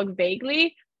 astrologists talk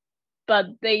vaguely, but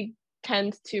they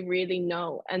tend to really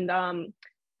know. And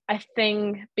I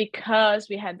think because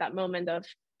we had that moment of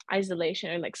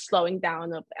isolation or like slowing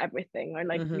down of everything or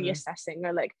like Mm-hmm. reassessing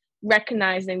or like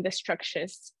recognizing the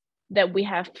structures that we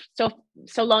have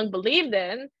so long believed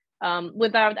in,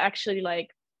 without actually like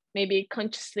maybe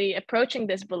consciously approaching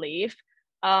this belief,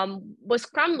 was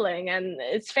crumbling and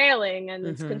it's failing and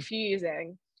it's Mm-hmm.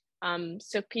 confusing.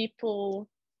 So people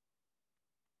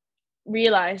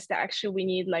realized that actually we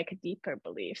need like a deeper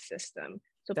belief system.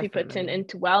 So people turn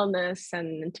into wellness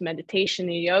and into meditation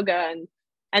and yoga and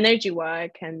energy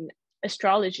work and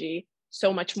astrology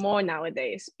so much more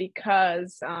nowadays,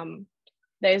 because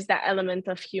there's that element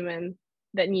of human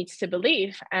that needs to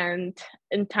believe. And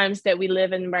in times that we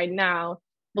live in right now,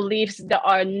 beliefs that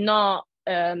are not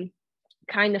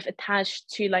kind of attached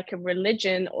to like a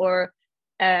religion or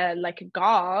like a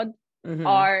god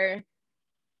are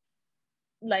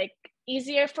like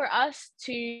easier for us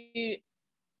to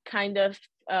kind of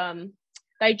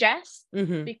digest,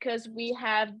 because we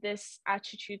have this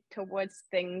attitude towards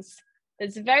things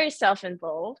that's very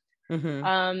self-involved.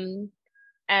 And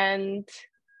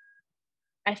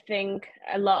I think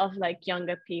a lot of like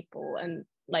younger people and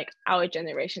like our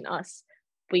generation, us,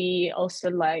 we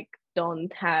also like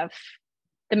don't have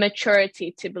the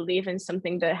maturity to believe in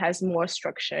something that has more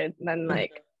structure than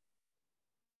like,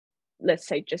 let's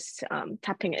say, just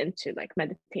tapping into like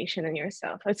meditation in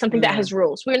yourself. It's something that has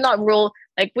rules. We're not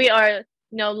like we are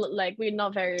like we're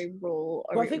not very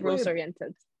rules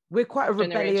oriented. We're quite a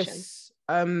rebellious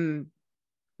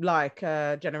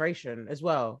generation as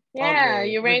well. Yeah,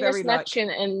 Uranus, Neptune,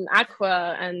 and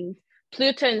Aqua, and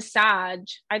Pluto and Sag.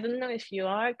 I don't know if you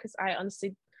are, because I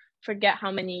honestly forget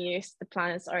how many years the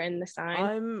planets are in the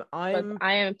sign. I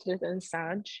am Pluto and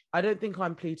Sag. I don't think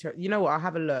I'm Pluto. You know what? I'll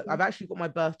have a look. I've actually got my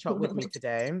birth chart with me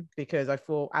today, because I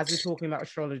thought, as we're talking about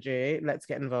astrology, let's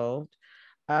get involved.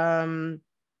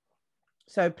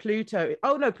 So Pluto,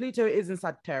 Pluto is in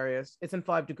Sagittarius. It's in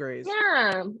 5 degrees.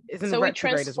 Yeah. It's in so we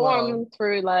transform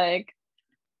through like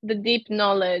the deep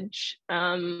knowledge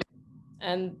and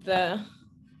the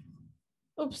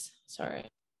not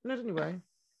anyway.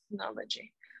 Knowledge.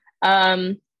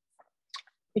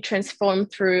 We transform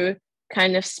through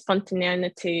kind of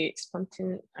spontaneity.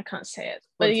 I can't say it,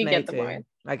 but you get the point.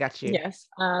 I got you. Yes.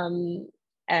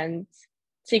 And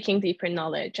seeking deeper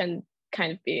knowledge and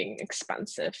kind of being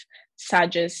expansive.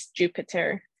 Sagittarius,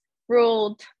 Jupiter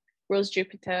rules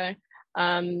Jupiter.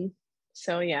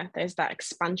 So yeah, there's that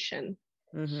expansion.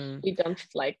 We don't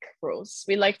like rules.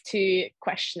 We like to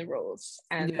question rules,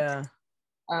 and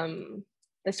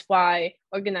that's why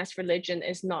organized religion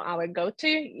is not our go-to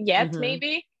yet,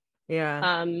 maybe.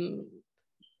 Yeah.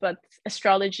 But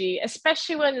astrology,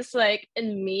 especially when it's like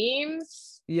in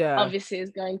memes, obviously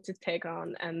is going to take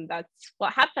on, and that's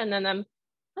what happened. And I'm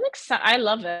excited. I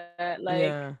love it.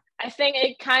 Like, I think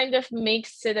it kind of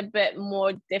makes it a bit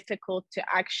more difficult to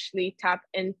actually tap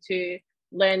into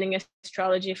learning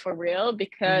astrology for real,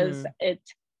 because it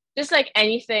just like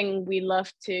anything, we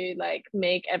love to like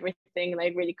make everything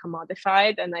like really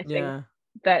commodified, and I think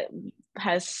that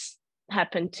has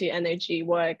happened to energy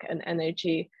work and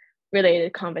energy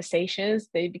related conversations.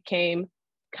 They became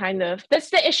kind of, that's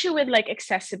the issue with like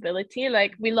accessibility.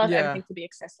 Like, we love everything to be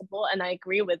accessible, and I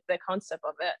agree with the concept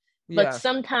of it, but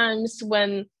sometimes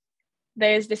when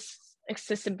there's this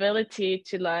accessibility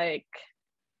to like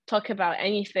talk about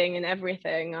anything and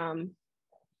everything,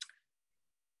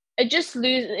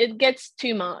 it gets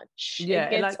too much. It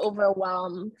gets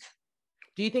overwhelmed.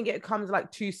 Do you think it comes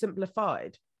like too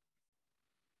simplified?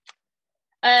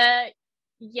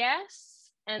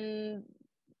 Yes, and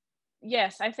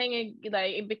yes, I think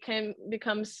it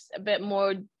becomes a bit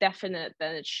more definite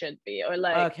than it should be, or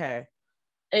like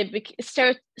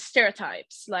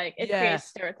stereotypes. Like, it creates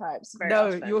stereotypes very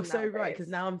often. You're so right,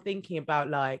 because now I'm thinking about,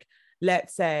 like,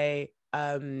 let's say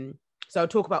so I'll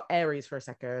talk about Aries for a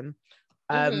second.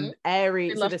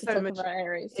 Aries, so there's so much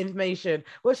information.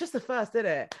 Well, it's just the first, isn't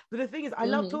it? But the thing is, I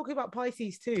love talking about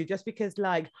Pisces too, just because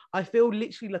like I feel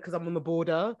literally like, because I'm on the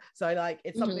border, so like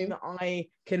it's something that I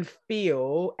can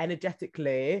feel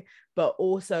energetically, but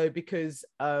also because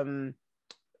I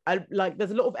like,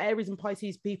 there's a lot of Aries and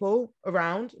Pisces people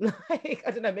around. Like,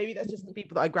 I don't know, maybe that's just the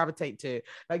people that I gravitate to.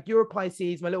 Like, you're a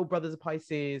Pisces, my little brother's a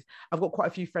Pisces, I've got quite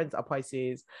a few friends that are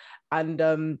Pisces,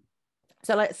 and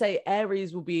so let's say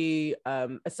Aries will be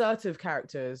assertive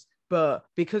characters, but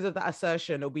because of that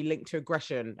assertion, it'll be linked to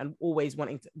aggression and always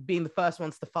wanting to being the first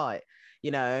ones to fight,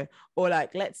 you know? Or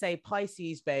like, let's say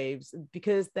Pisces babes,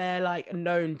 because they're like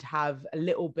known to have a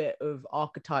little bit of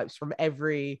archetypes from a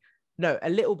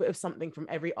little bit of something from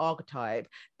every archetype,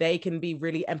 they can be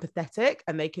really empathetic,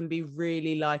 and they can be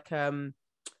really like,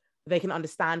 they can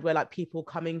understand where like people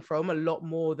coming from a lot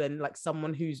more than like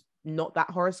someone who's not that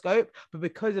horoscope. But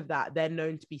because of that, they're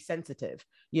known to be sensitive,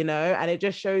 you know? And it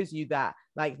just shows you that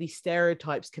like these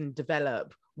stereotypes can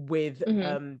develop with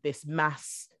this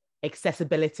mass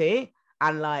accessibility.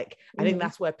 And like, I think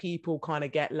that's where people kind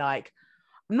of get like,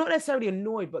 not necessarily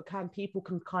annoyed, but people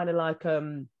can kind of like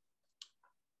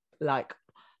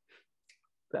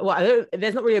well,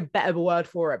 there's not really a better word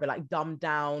for it, but like dumb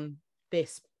down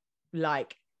this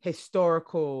like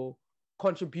historical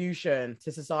contribution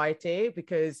to society,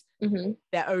 because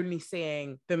they're only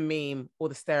seeing the meme or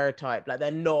the stereotype. Like,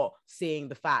 they're not seeing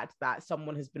the fact that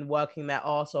someone has been working their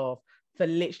ass off for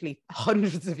literally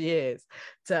hundreds of years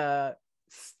to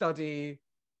study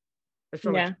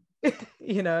astrology.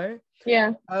 You know?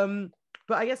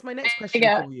 But I guess my next question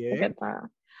for you, I get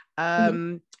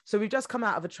that. So we've just come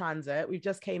out of a transit. We've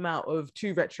just came out of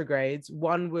 2 retrogrades.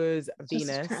 One was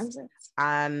Venus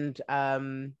and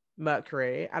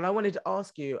Mercury. And I wanted to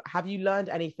ask you, have you learned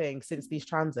anything since these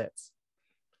transits?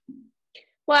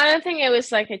 Well, I don't think it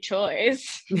was like a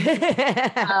choice.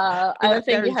 I don't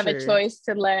think you have a choice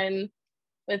to learn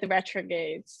with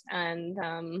retrogrades. And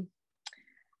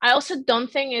I also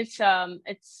don't think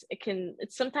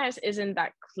it sometimes isn't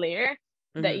that clear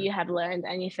that you have learned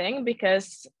anything,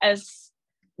 because as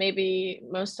maybe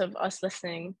most of us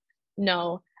listening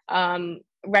know,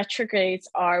 retrogrades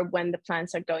are when the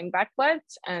planets are going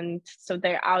backwards, and so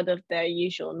they're out of their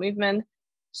usual movement.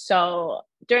 So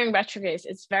during retrogrades,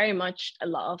 it's very much a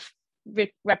lot of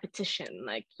repetition.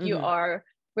 Like you are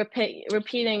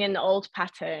repeating an old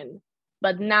pattern,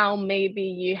 but now maybe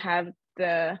you have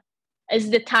the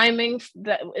timing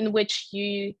in which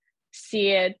you see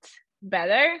it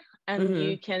better, and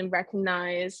you can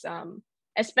recognize,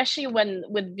 especially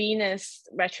with Venus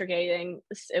retrograding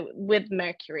with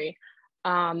Mercury,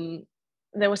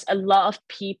 there was a lot of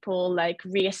people like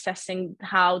reassessing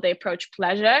how they approach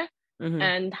pleasure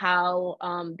and how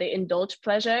they indulge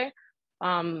pleasure,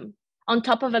 on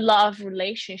top of a lot of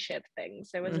relationship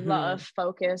things. There was a lot of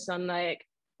focus on like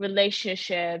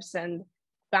relationships and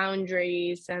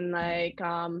boundaries and like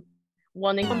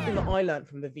wanting. Something that I learned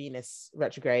from the Venus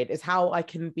retrograde is how I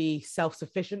can be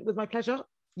self-sufficient with my pleasure,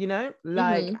 you know,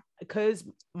 like because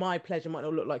my pleasure might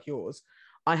not look like yours.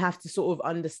 I have to sort of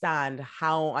understand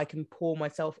how I can pour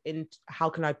myself in. How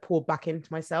can I pour back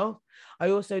into myself? I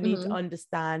also need to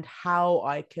understand how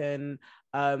I can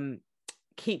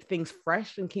keep things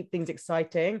fresh and keep things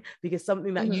exciting, because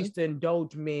something that used to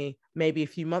indulge me maybe a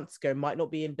few months ago might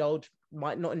not indulge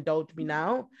me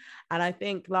now. And I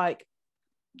think like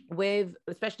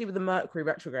especially with the Mercury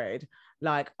retrograde,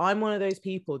 like I'm one of those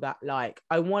people that like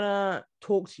I want to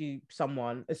talk to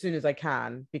someone as soon as I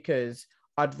can, because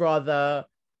I'd rather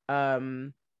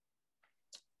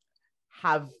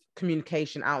have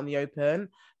communication out in the open.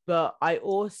 But I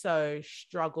also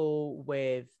struggle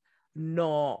with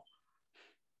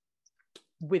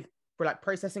like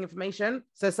processing information.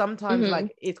 So sometimes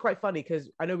like it's quite funny, because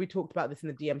I know we talked about this in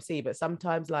the DMC, but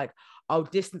sometimes like I'll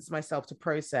distance myself to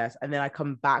process, and then I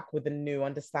come back with a new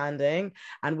understanding.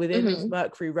 And within this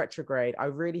Mercury retrograde, I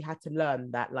really had to learn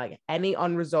that like any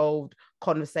unresolved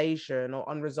conversation or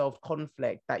unresolved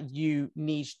conflict that you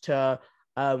need to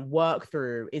work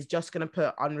through is just going to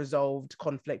put unresolved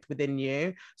conflict within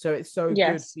you. So it's so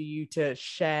good for you to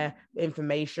share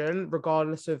information,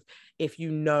 regardless of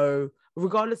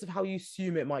how you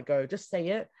assume it might go. Just say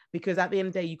it, because at the end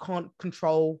of the day, you can't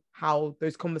control how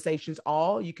those conversations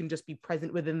are. You can just be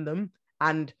present within them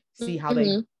and see how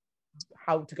to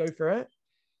go through it.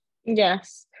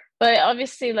 Yes, but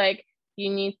obviously like you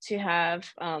need to have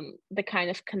the kind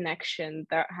of connection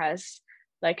that has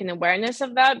like an awareness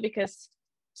of that, because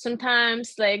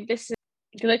sometimes like this is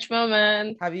glitch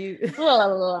moment. Have you okay,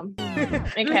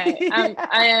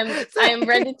 I am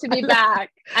ready to be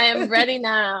back. I am ready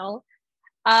now.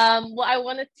 What I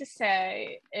wanted to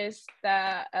say is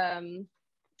that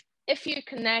if you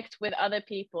connect with other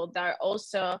people that are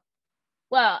also,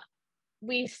 well,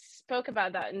 we spoke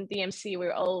about that in DMC,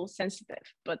 we're all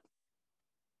sensitive, but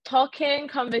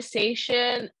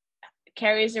conversation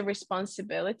carries a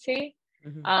responsibility.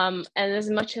 And as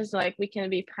much as like we can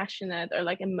be passionate or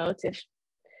like emotive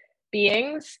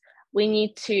beings, we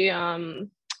need to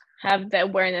have the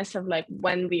awareness of like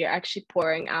when we are actually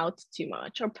pouring out too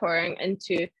much or pouring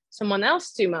into someone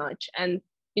else too much, and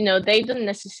you know they don't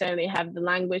necessarily have the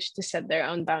language to set their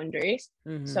own boundaries.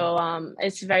 So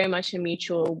it's very much a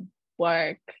mutual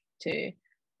work to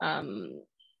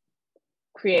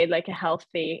create like a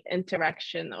healthy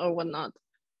interaction or whatnot.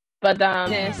 But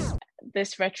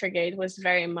this retrograde was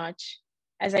very much,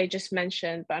 as I just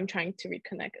mentioned, but I'm trying to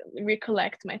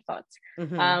recollect my thoughts,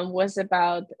 was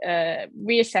about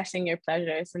reassessing your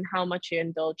pleasures and how much you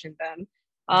indulge in them.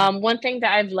 One thing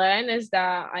that I've learned is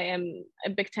that I am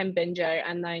a big time binger,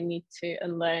 and I need to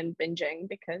unlearn binging,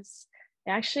 because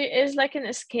it actually is like an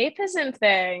escapism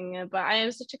thing. But I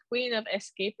am such a queen of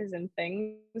escapism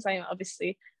things. I am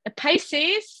obviously a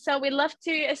Pisces, so we love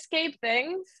to escape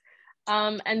things.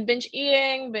 And binge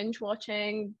eating, binge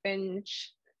watching,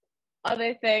 binge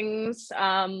other things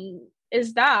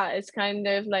is that it's kind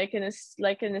of like an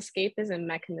escapism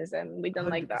mechanism. We don't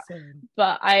like that. 100%.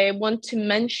 But I want to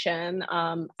mention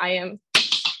I am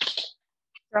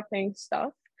dropping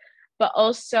stuff, but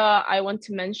also I want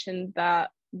to mention that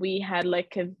we had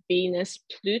like a Venus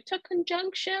Pluto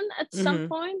conjunction at some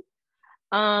point,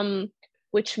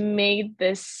 which made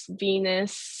this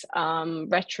Venus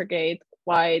retrograde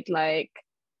quite like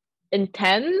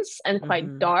intense and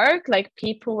quite dark. Like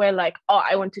people were like, oh,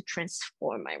 I want to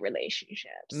transform my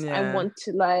relationships. Yeah.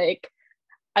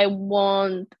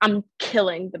 I'm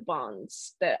killing the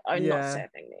bonds that are not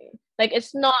serving me. Like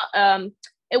it's not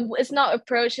it's not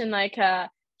approached in like a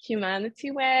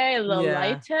humanity way, a little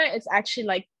lighter. It's actually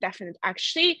like definite.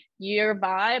 Actually, your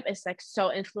vibe is like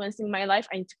so influencing my life.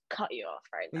 I need to cut you off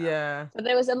right now. Yeah. So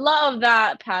there was a lot of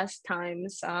that past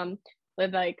times.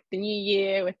 With like the new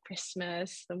year, with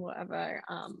Christmas and whatever.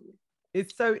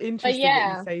 It's so interesting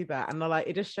that you say that, and like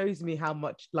it just shows me how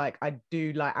much like I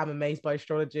do like I'm amazed by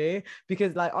astrology,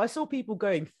 because like I saw people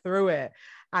going through it,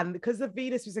 and because the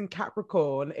Venus was in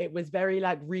Capricorn, it was very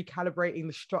like recalibrating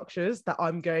the structures that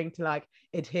I'm going to like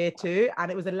adhere to,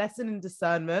 and it was a lesson in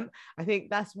discernment. I think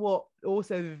that's what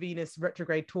also the Venus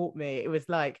retrograde taught me. It was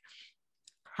like,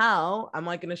 how am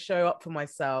I going to show up for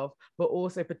myself, but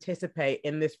also participate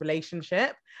in this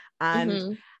relationship?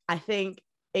 And I think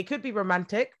it could be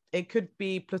romantic, it could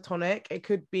be platonic, it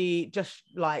could be just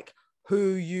like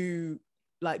who you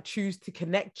like choose to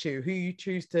connect to, who you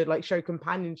choose to like show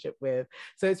companionship with.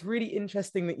 So it's really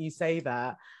interesting that you say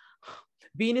that.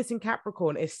 Venus in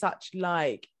Capricorn is such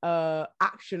like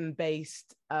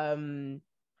action-based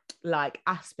like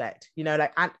aspect, you know,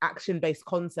 like an action-based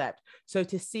concept. So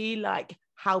to see like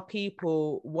how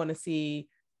people want to see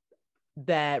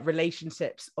their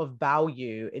relationships of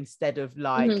value instead of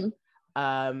like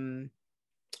I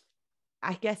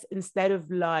guess instead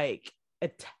of like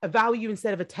a value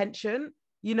instead of attention,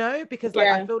 you know, because like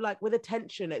I feel like with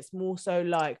attention it's more so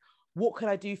like, what can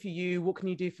I do for you, what can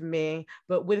you do for me?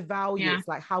 But with value it's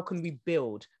like, how can we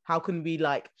build, how can we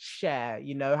like share,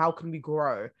 you know, how can we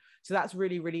grow? So that's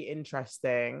really, really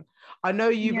interesting. I know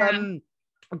you've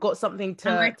got something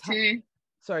to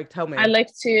sorry, tell me. I like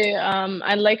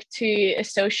to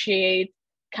associate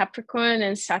Capricorn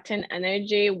and Saturn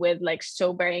energy with like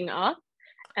sobering up,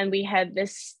 and we had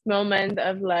this moment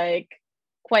of like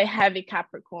quite heavy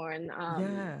Capricorn,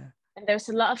 and there's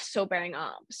a lot of sobering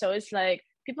up. So it's like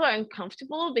people are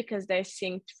uncomfortable because they're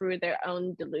seeing through their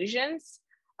own delusions,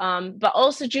 but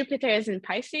also Jupiter is in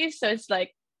Pisces, so it's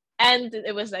like, and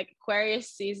it was like Aquarius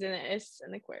season, it's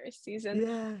an Aquarius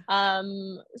season,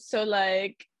 so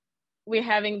like we're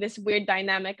having this weird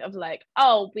dynamic of like,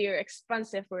 oh, we're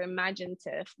expansive, we're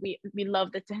imaginative, we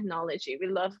love the technology, we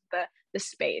love the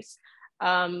space,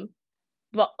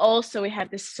 but also we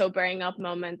have this sobering up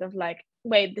moment of like,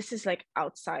 wait, this is like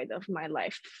outside of my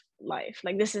life,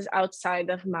 like this is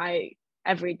outside of my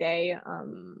everyday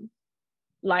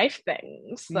life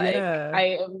things. Like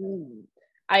I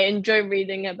enjoy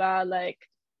reading about like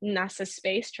NASA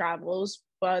space travels,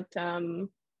 but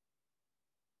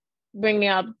bringing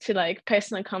up to like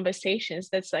personal conversations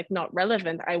that's like not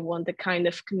relevant. I want the kind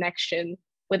of connection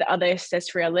with others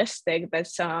that's realistic,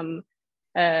 that's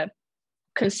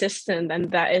consistent,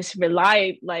 and that is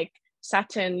like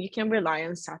Saturn. You can rely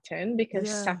on Saturn because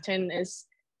Saturn is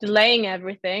delaying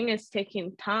everything, it's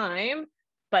taking time,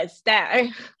 but it's there.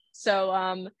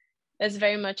 So there's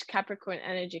very much Capricorn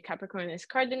energy. Capricorn is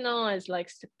cardinal, is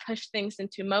likes to push things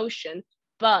into motion,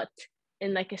 but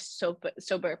in like a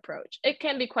sober approach. It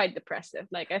can be quite depressive.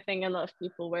 Like I think a lot of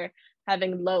people were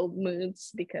having low moods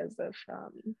because of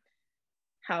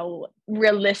how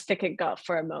realistic it got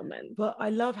for a moment. But I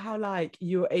love how like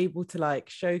you're able to like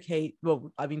showcase,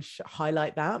 well, I mean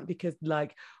highlight that, because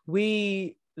like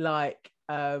we like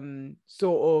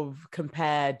sort of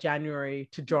compare January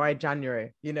to dry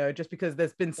January, you know, just because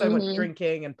there's been so much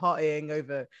drinking and partying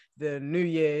over the New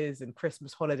Year's and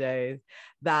Christmas holidays,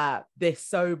 that this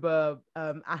sober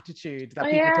attitude that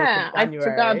people take in January. I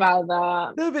forgot about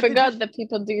that. No, forgot that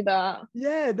people do that.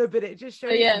 Yeah, no, but it just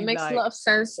shows it makes a lot of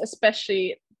sense,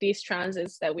 especially these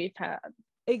transits that we've had.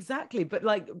 Exactly. But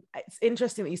like it's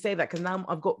interesting that you say that, because now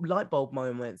I've got light bulb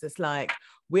moments. It's like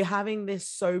we're having this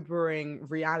sobering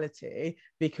reality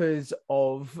because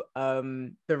of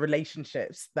the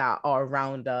relationships that are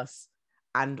around us,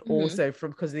 and also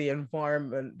because of the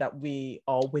environment that we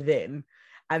are within.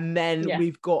 And then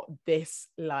we've got this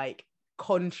like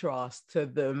contrast to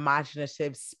the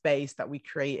imaginative space that we're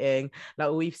creating. Like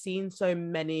we've seen so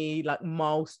many like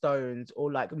milestones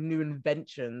or like new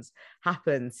inventions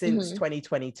happen since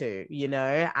 2022, you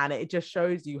know, and it just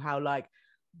shows you how like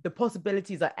the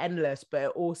possibilities are endless, but it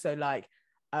also like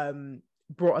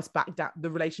brought us back down. The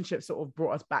relationship sort of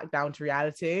brought us back down to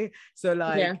reality. So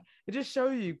like it just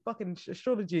shows you fucking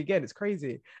astrology again. It's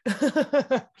crazy.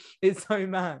 It's so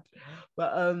mad.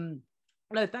 But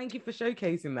no, thank you for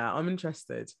showcasing that. I'm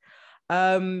interested.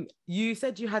 You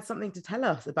said you had something to tell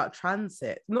us about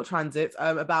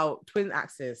about twin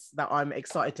axis that I'm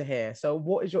excited to hear. So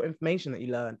what is your information that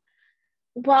you learned?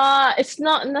 Well, it's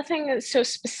nothing so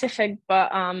specific,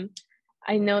 but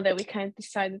I know that we kind of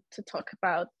decided to talk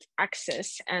about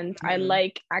axis, and I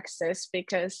like axis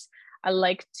because I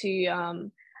like to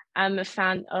I'm a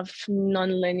fan of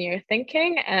non-linear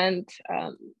thinking, and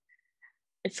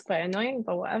it's quite annoying,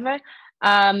 but whatever.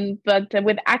 But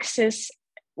with axis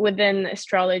within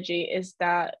astrology is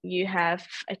that you have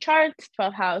a chart,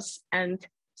 12th house, and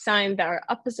signs that are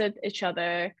opposite each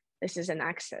other. This is an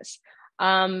axis.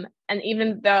 And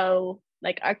even though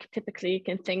like archetypically you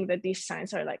can think that these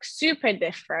signs are like super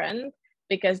different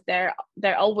because they're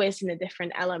always in a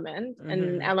different element,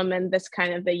 an element that's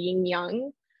kind of the yin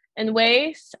yang in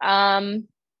ways.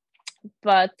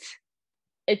 But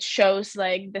it shows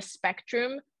like the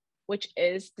spectrum, which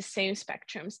is the same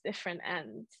spectrums, different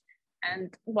ends.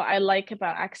 And what I like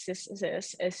about axis is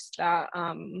that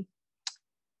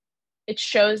it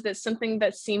shows that something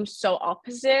that seems so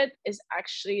opposite is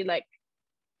actually like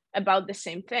about the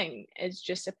same thing. It's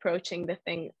just approaching the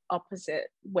thing opposite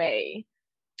way.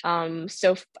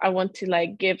 So I want to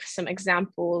like give some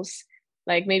examples,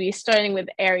 like maybe starting with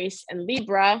Aries and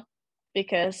Libra,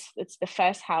 because it's the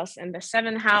first house and the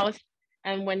seventh house.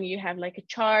 And when you have like a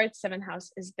chart, seventh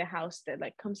house is the house that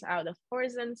like comes out of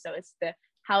horizon. So it's the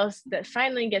house that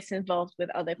finally gets involved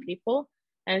with other people,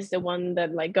 and it's the one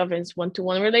that like governs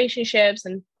one-to-one relationships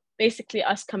and basically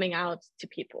us coming out to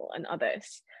people and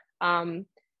others.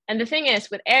 And the thing is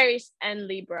with Aries and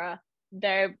Libra,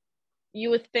 you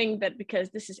would think that because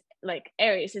this is like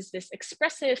Aries is this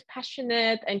expressive,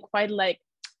 passionate, and quite like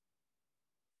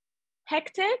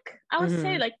hectic, I would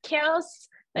say, like chaos,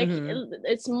 like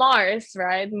it's Mars,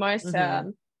 right? Mars,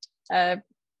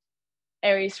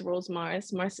 Aries rules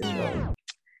Mars is ruled.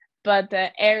 But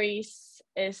Aries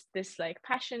is this like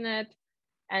passionate,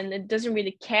 and it doesn't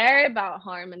really care about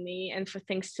harmony and for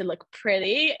things to look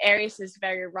pretty. Aries is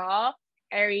very raw.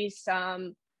 Aries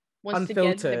wants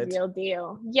Unfiltered. To get the real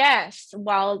deal. Yes,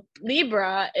 while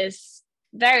Libra is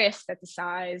very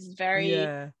aestheticized, very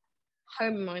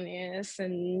harmonious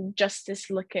and justice,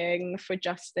 looking for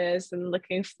justice and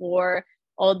looking for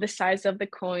all the sides of the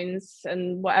coins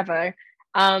and whatever.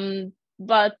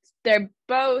 But they're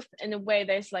both, in a way,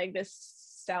 there's like this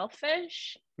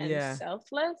selfish and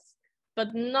selfless,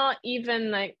 but not even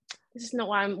like, this is not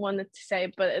what I wanted to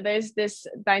say, but there's this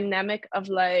dynamic of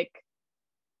like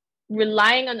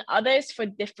relying on others for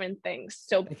different things.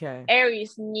 So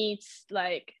Aries needs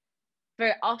like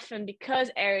very often,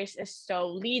 because Aries is so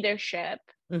leadership,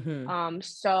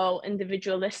 so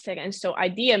individualistic and so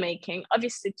idea making.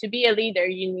 Obviously, to be a leader,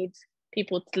 you need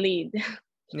people to lead.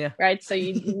 Right. So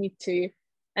you need to,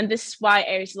 and this is why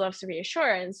Aries loves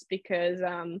reassurance, because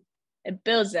it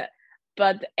builds it.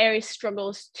 But Aries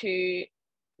struggles to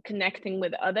connecting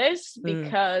with others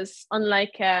because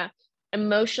unlike a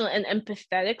emotional and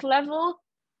empathetic level,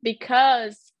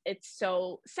 because it's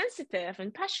so sensitive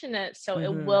and passionate, so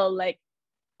it will like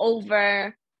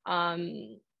over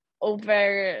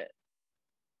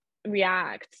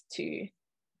react to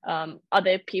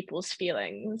other people's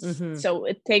feelings. So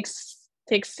it takes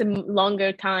some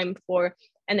longer time for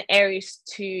an Aries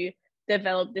to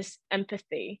develop this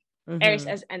empathy. Aries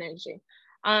as energy.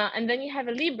 And then you have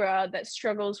a Libra that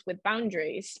struggles with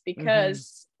boundaries,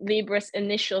 because Libra's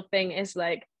initial thing is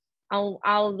like,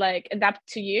 I'll like adapt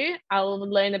to you. I'll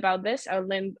learn about this. I'll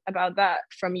learn about that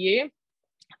from you.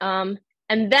 And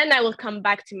then I will come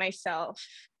back to myself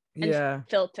and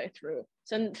filter through.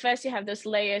 So first you have those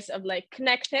layers of like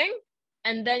connecting,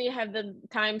 and then you have the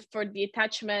time for the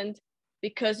attachment,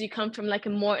 because you come from like a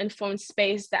more informed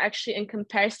space that actually, in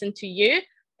comparison to you,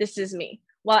 this is me.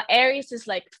 While Aries is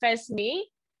like first me,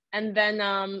 and then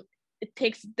it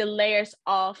takes the layers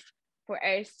off for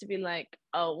Aries to be like,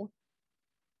 oh,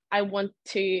 I want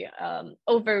to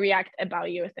overreact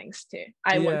about your things too.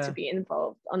 I want to be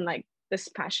involved on like this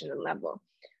passionate level.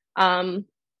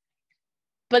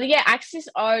 But yeah, axes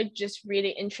are just really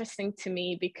interesting to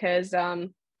me because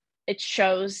it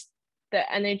shows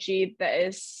the energy that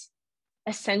is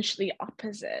essentially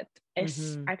opposite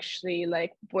is actually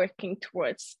like working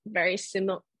towards very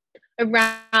similar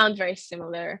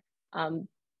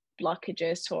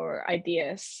blockages or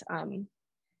ideas.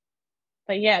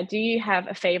 But yeah, do you have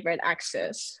a favorite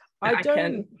axis?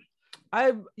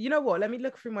 You know what, let me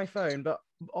look through my phone, but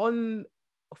on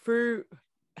through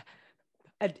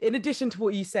in addition to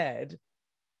what you said,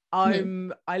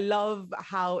 I love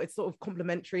how it's sort of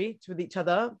complementary with each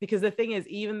other, because the thing is,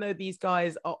 even though these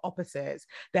guys are opposites,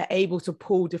 they're able to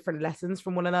pull different lessons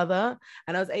from one another.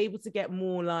 And I was able to get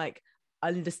more like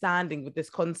understanding with this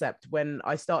concept when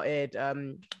I started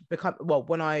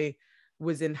when I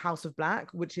was in House of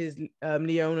Black, which is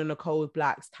Leona Nicole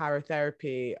Black's tarot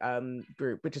therapy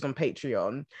group, which is on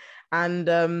Patreon.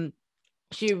 And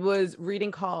she was reading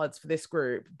cards for this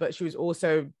group, but she was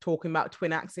also talking about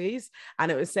twin axes. And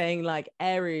it was saying like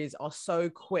Aries are so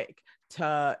quick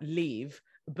to leave,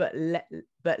 but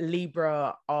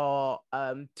Libra are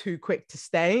too quick to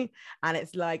stay. And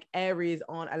it's like Aries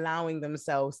aren't allowing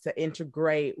themselves to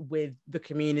integrate with the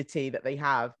community that they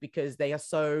have, because they are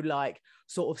so like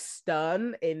sort of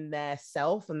stern in their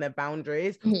self and their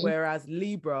boundaries, whereas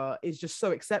Libra is just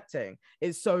so accepting.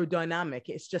 It's so dynamic.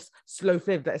 It's just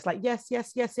slow-lived that it's like yes,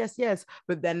 yes, yes, yes, yes,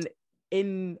 but then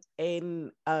in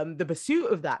the pursuit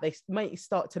of that, they might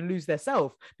start to lose their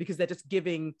self, because they're just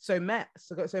giving so much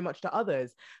to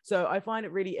others. So I find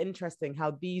it really interesting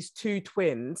how these two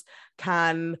twins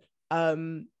can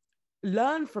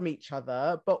learn from each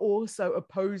other, but also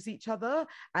oppose each other.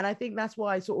 And I think that's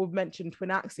why I sort of mentioned twin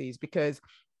axes, because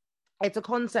it's a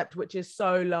concept which is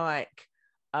so like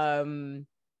when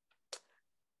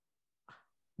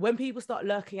people start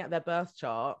looking at their birth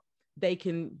chart, they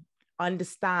can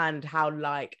understand how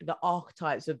like the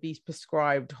archetypes of these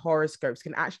prescribed horoscopes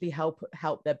can actually help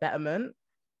their betterment.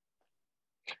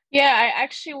 Yeah, I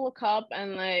actually woke up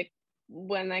and like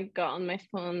when I got on my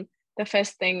phone, the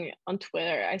first thing on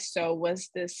Twitter I saw was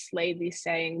this lady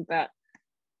saying that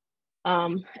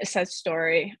a sad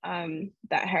story,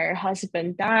 that her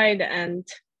husband died and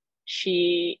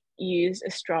she used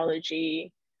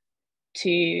astrology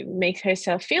to make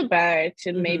herself feel better,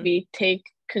 to maybe take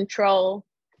control,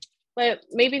 but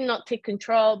maybe not take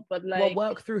control, but like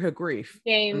work through her grief.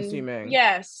 I'm assuming.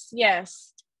 Yes.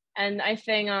 And I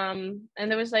think and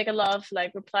there was like a lot of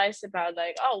like replies about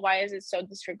like, oh, why is it so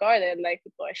disregarded? Like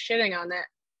people are shitting on it.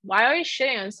 Why are you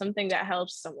shitting on something that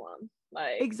helps someone?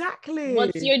 Like, exactly,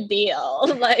 what's your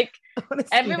deal? Like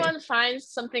honestly, everyone finds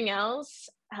something else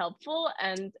helpful,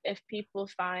 and if people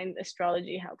find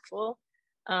astrology helpful,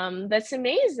 that's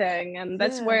amazing, and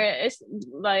that's where it's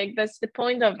like, that's the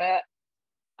point of it.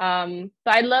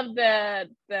 But I love the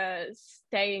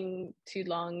staying too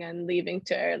long and leaving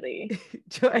too early. Do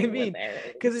you know what I mean?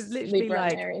 Because it's literally Libra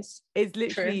like it's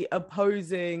literally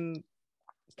opposing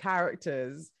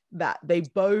characters that they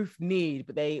both need,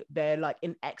 but they're like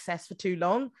in excess for too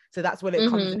long. So that's when it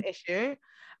becomes an issue.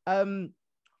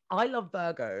 I love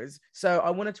Virgos, so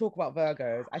I want to talk about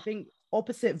Virgos. I think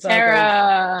opposite Virgos.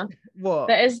 Sarah, what?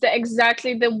 That is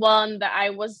exactly the one that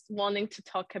I was wanting to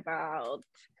talk about.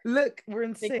 Look, we're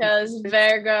in sync. Because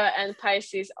Virgo and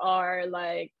Pisces are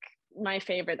like my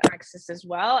favorite axis as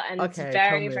well, and it's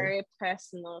very, very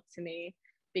personal to me,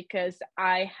 because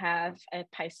I have a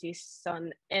Pisces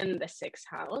sun in the 6th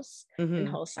house in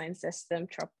whole sign system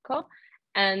tropical,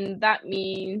 and that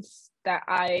means that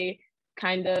I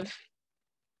kind of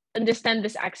understand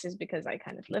this axis because I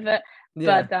kind of live it.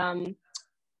 But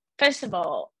first of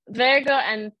all, Virgo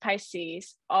and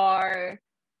Pisces are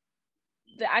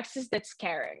the axis that's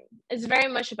caring. It's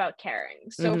very much about caring.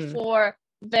 So for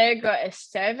Virgo is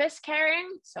service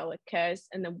caring, so it cares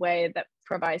in a way that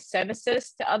provides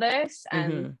services to others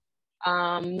and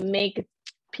make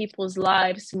people's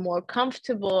lives more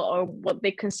comfortable, or what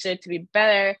they consider to be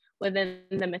better within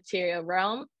the material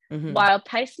realm. While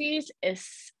Pisces is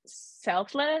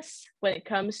selfless when it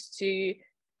comes to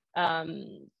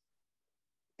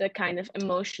the kind of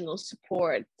emotional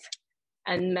support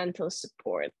and mental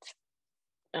support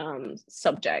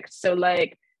subject. So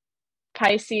like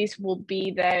Pisces will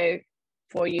be there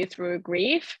for you through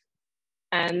grief,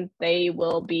 and they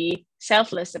will be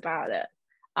selfless about it.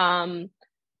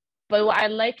 But what I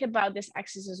like about this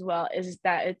axis as well is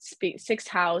that it's 6th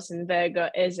house in Virgo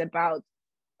is about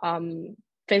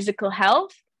physical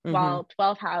health, while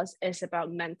 12th house is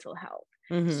about mental health.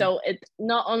 So it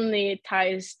not only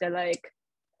ties the like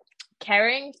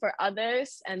caring for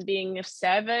others and being of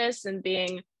service and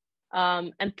being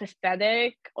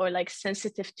empathetic or like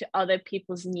sensitive to other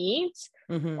people's needs,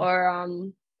 or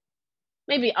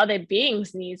maybe other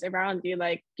beings' needs around you,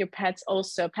 like your pets.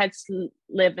 Also, pets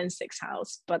live in 6th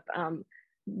house, but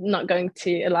not going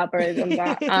to elaborate on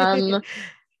that.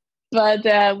 But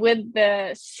with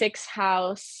the 6th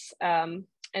house and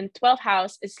 12th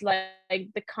house, it's like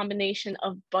the combination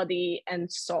of body and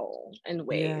soul in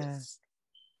ways.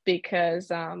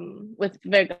 Because with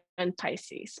Virgo and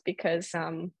Pisces, because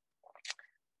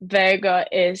Virgo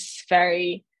is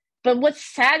very, but what's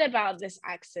sad about this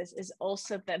axis is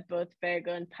also that both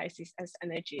Virgo and Pisces as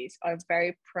energies are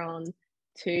very prone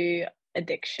to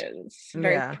addictions,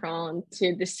 very prone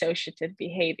to dissociative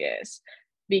behaviors,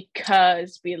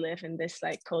 because we live in this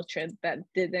like culture that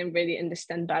didn't really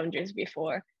understand boundaries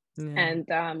before, and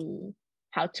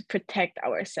how to protect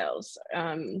ourselves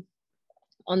on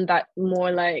that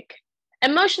more like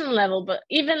emotional level, but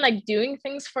even like doing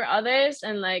things for others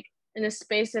and like in a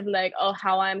space of like, oh,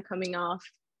 how I'm coming off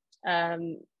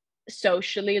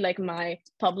socially, like my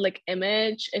public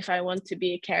image. If I want to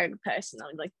be a caring person, I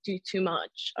would like do too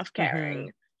much of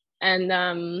caring.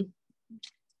 And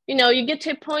you know, you get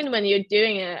to a point when you're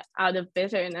doing it out of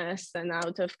bitterness and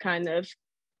out of kind of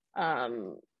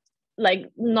like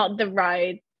not the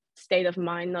right state of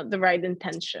mind, not the right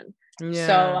intention.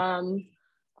 So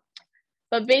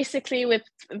but basically with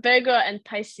Virgo and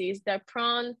Pisces, they're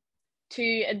prone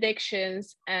to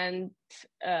addictions, and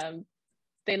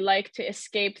they like to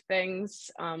escape things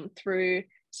through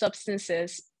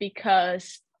substances,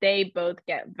 because they both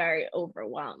get very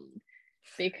overwhelmed,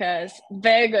 because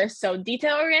Virgo is so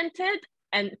detail oriented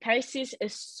and Pisces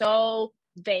is so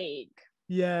vague.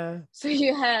 So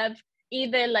you have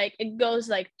either like it goes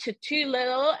like to too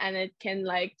little and it can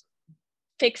like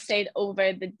fixate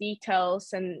over the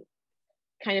details and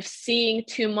kind of seeing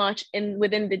too much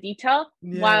within the detail,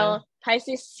 while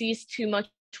Pisces sees too much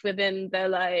within the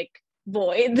like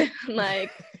void.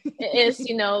 Like it is,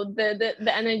 you know, the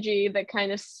energy that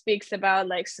kind of speaks about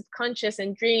like subconscious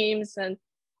and dreams and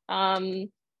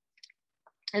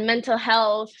mental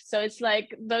health. So it's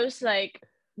like those like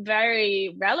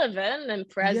very relevant and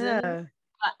present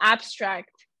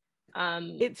abstract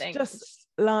it's things. Just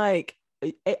like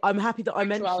I'm happy that I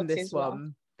mentioned this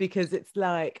one, because it's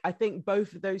like I think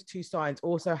both of those two signs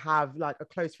also have like a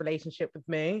close relationship with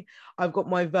me. I've got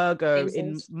my Virgo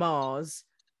in Mars.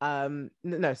 So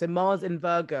Mars in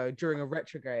Virgo during a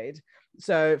retrograde.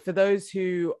 So for those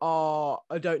who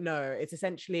don't know, it's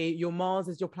essentially your Mars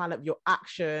is your planet of your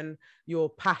action, your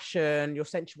passion, your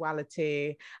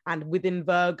sensuality, and within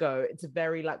Virgo it's a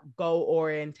very like goal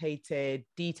orientated,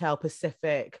 detail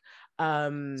specific.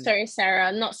 Sorry,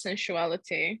 Sarah, not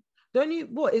sensuality. Don't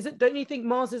you think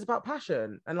Mars is about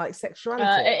passion and like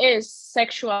sexuality? It is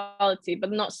sexuality,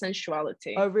 but not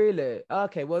sensuality. Oh really?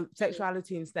 Okay, well,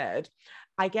 sexuality instead.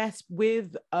 I guess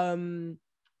with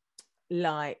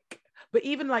like, but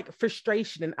even like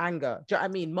frustration and anger. Do you know what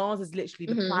I mean? Mars is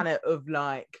literally the planet of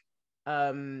like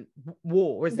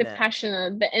war, isn't it? The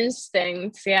passionate, the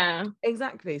instincts,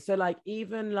 Exactly. So like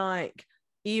even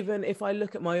if I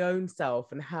look at my own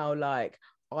self and how like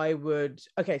I would,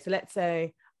 okay, so let's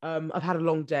say I've had a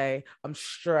long day, I'm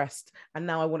stressed, and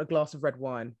now I want a glass of red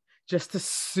wine just to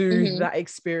soothe that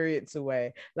experience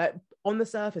away. Like on the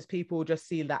surface, people just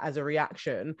see that as a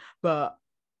reaction, but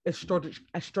I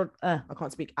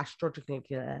can't speak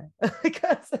astrologically.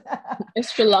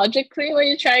 Astrologically, what are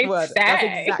you trying to say? That's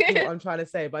exactly what I'm trying to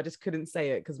say, but I just couldn't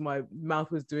say it because my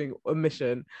mouth was doing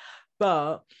omission.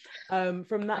 But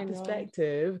from that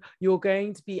perspective, you're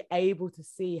going to be able to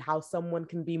see how someone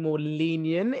can be more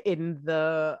lenient in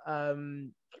the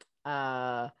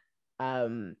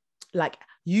like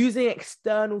using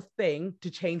external thing to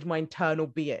change my internal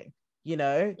being. You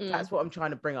know, that's what I'm trying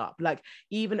to bring up. Like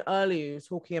even earlier, you were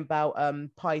talking about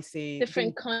Pisces,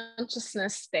 different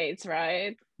consciousness states,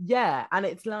 right? Yeah, and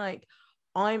it's like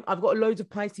I've got loads of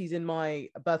Pisces in my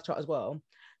birth chart as well.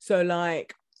 So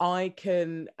like I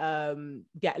can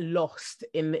get lost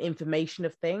in the information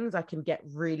of things. I can get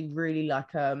really, really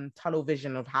like tunnel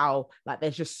vision of how like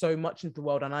there's just so much in the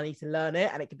world and I need to learn it,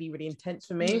 and it can be really intense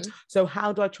for me. So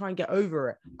how do I try and get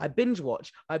over it? I binge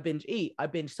watch, I binge eat, I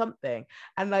binge something.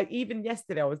 And like even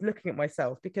yesterday I was looking at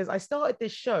myself because I started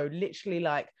this show literally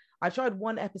like I tried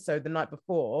one episode the night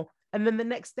before, and then the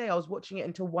next day I was watching it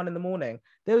until 1 a.m.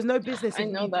 There was no business of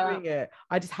me doing it.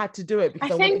 I just had to do it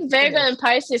because I think Virgo and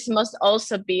Pisces must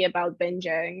also be about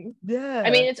binging. Yeah.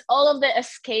 I mean, it's all of the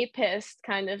escapist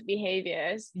kind of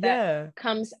behaviors that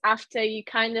comes after you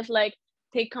kind of like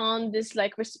take on this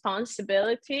like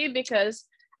responsibility, because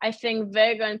I think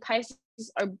Virgo and Pisces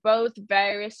are both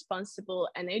very responsible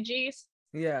energies.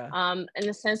 Yeah. In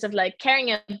the sense of like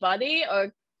carrying a body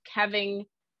or having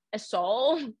a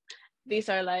soul. These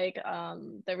are like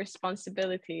the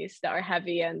responsibilities that are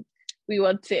heavy, and we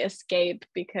want to escape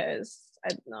because I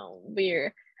don't know,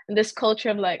 we're in this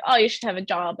culture of like, oh, you should have a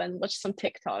job and watch some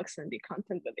TikToks and be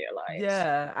content with your life.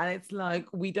 Yeah, and it's like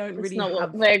we don't really not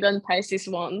what Virgo and Pisces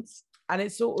wants. And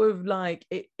it's sort of like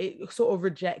it sort of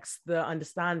rejects the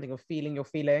understanding of feeling your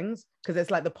feelings, because it's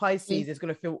like the Pisces is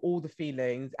going to feel all the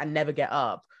feelings and never get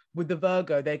up, with the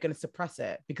Virgo, they're going to suppress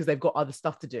it because they've got other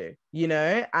stuff to do, you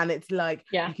know? And it's like,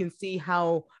 you can see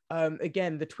how,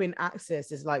 again, the twin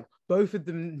axis is like, both of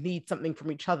them need something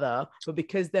from each other, but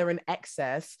because they're in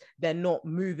excess, they're not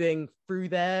moving through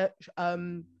their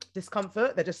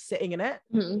discomfort. They're just sitting in it.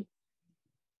 Mm-hmm.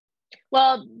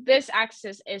 Well, this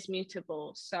axis is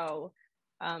mutable. So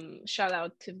shout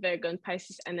out to Virgo and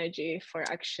Pisces energy for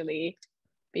actually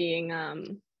being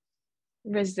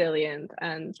resilient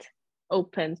and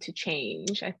open to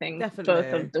change. I think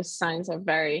both of those signs are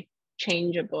very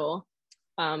changeable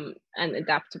and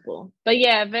adaptable. But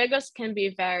yeah, Virgos can be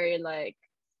very like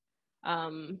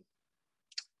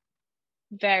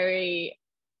very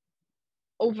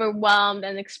overwhelmed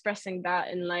and expressing that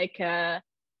in like a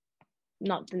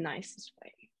not the nicest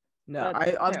way. No,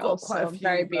 I've got quite a few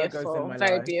very beautiful,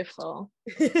 very life. Beautiful,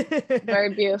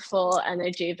 very beautiful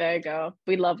energy, Virgo.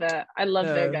 We love it. I love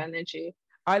Virgo energy.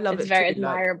 I love it's very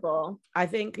admirable. Like, I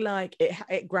think like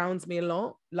it grounds me a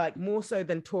lot, like more so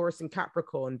than Taurus and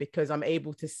Capricorn, because I'm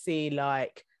able to see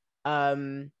like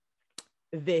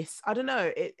this, I don't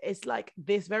know, it's like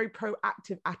this very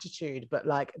proactive attitude, but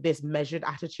like this measured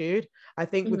attitude. I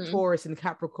think with Taurus and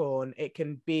Capricorn, it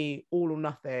can be all or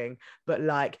nothing, but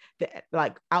like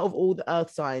like out of all the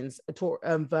earth signs,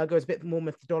 Virgo is a bit more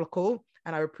methodical,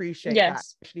 and I appreciate that,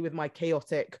 especially with my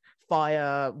chaotic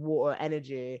fire water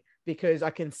energy, because I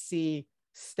can see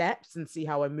steps and see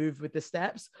how I move with the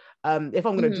steps. If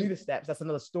I'm going to do the steps, that's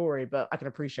another story, but I can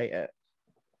appreciate it.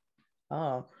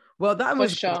 Oh, well, that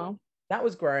was sure. That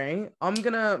was great. I'm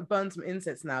gonna burn some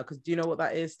incense now, because do you know what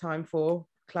that is time for,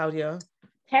 Claudia?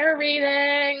 Tarot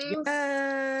readings.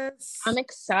 Yes. I'm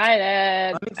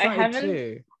excited. I'm excited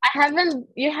too.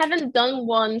 You haven't done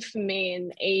one for me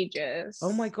in ages.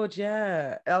 Oh my god,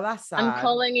 yeah. Oh, that's sad. I'm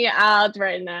calling you out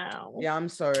right now. Yeah, I'm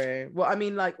sorry. Well, I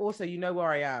mean, like, also, you know where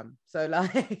I am. So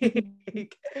like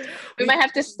we might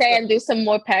have to stay and do some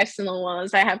more personal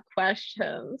ones. I have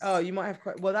questions. Oh, you might have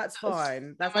well, that's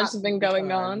fine. That's what's been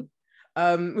going on.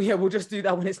 Yeah, we'll just do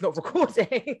that when it's not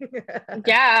recording.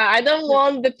 Yeah, I don't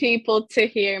want the people to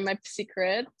hear my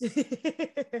secret.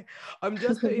 I'm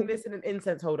just putting this in an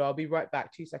incense holder. I'll be right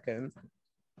back. 2 seconds.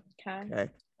 Okay.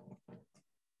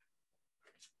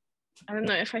 I don't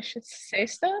know if I should say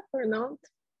stuff or not.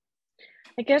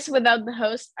 I guess without the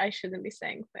host, I shouldn't be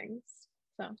saying things.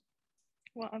 So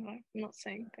whatever, I'm not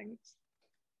saying things.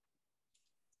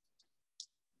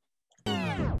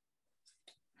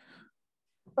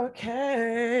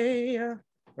 Okay.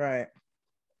 Right.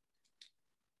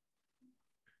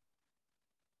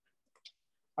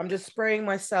 I'm just spraying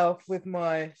myself with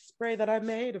my spray that I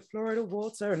made of Florida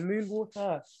water and moon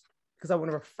water, because I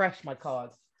want to refresh my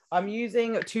cards. I'm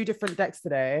using 2 different decks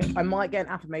today. I might get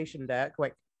an affirmation deck.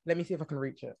 Wait, let me see if I can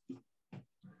reach it.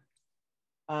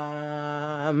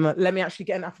 Let me actually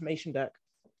get an affirmation deck.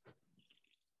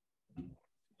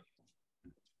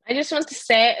 I just want to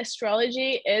say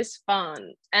astrology is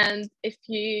fun. And if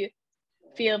you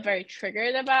feel very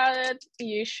triggered about it,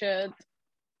 you should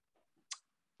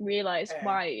realize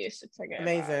why you used to trigger.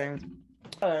 Amazing.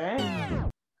 Hello.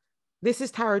 This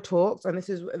is Tarot Talks, and this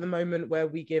is the moment where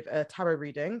we give a tarot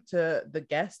reading to the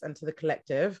guest and to the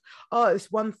collective. Oh, it's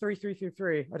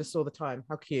 13333. I just saw the time.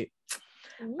 How cute.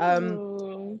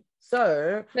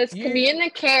 So let's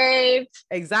communicate.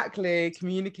 Exactly,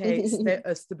 communicate,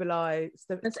 stabilize.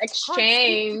 Let's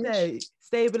exchange.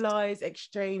 Stabilize,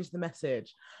 exchange the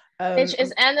message. Which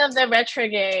is end of the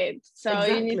retrograde, so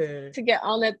exactly. You need to get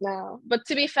on it now. But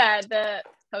to be fair, the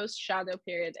post shadow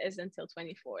period is until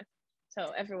 24th.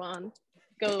 So everyone,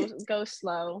 go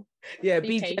slow. Yeah,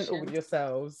 be gentle with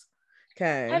yourselves.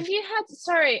 Okay. Have you had?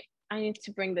 Sorry, I need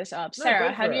to bring this up,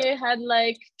 Sarah. Have you had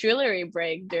like jewelry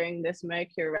break during this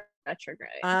Mercury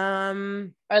retrograde?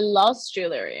 Or lost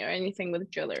jewelry or anything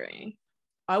with jewelry?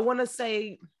 I want to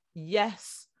say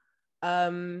yes.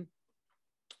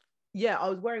 Yeah, I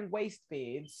was wearing waist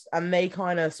beads and they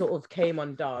kind of sort of came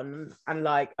undone, and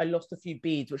like I lost a few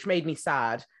beads, which made me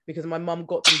sad because my mum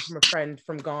got them from a friend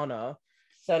from Ghana.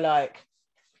 So like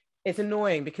it's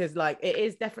annoying because like it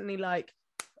is definitely like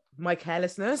my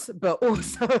carelessness, but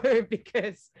also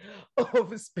because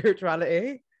of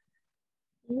spirituality.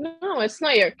 No, it's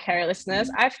not your carelessness.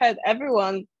 I've had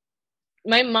everyone.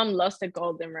 My mum lost a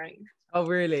golden ring. Oh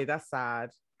really? That's sad.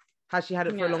 Has she had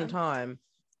it for a long time?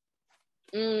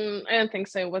 I don't think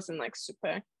so. It wasn't like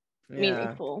super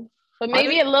meaningful, but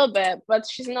maybe a little bit. But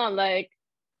she's not very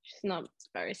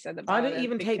sad about it. I don't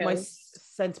even take my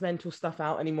sentimental stuff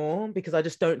out anymore because I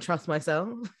just don't trust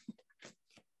myself.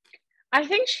 I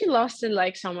think she lost it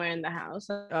like somewhere in the house.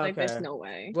 Like there's no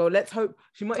way. Well, let's hope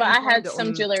she might. But I had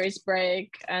some jewelry's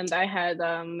break, and I had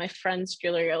my friend's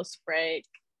jewelry else break.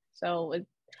 So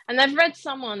and I've read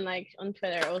someone like on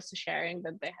Twitter also sharing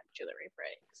that they have jewelry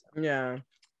breaks. So Yeah.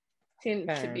 Seems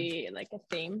to be like a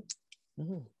theme.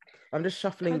 I'm just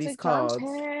shuffling these cards.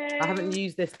 I haven't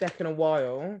used this deck in a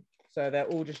while, so they're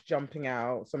all just jumping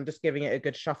out. So I'm just giving it a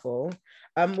good shuffle.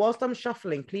 Whilst I'm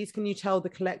shuffling, please can you tell the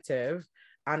collective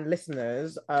and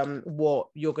listeners what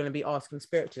you're going to be asking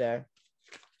Spirit today?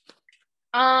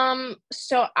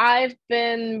 So I've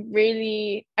been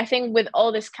really, I think with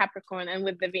all this Capricorn and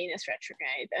with the Venus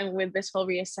retrograde and with this whole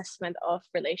reassessment of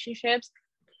relationships,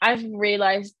 I've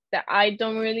realized that I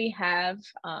don't really have,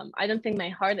 I don't think my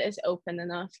heart is open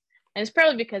enough. And it's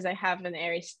probably because I have an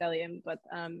Aries stellium, but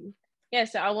yeah,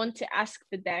 so I want to ask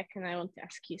the deck and I want to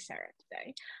ask you, Sarah,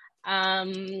 today.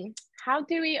 How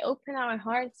do we open our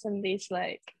hearts in these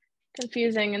like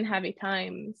confusing and heavy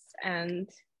times? And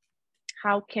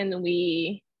how can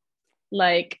we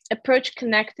like approach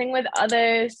connecting with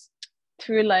others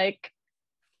through like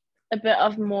a bit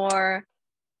of more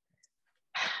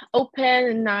open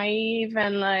and naive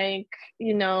and like,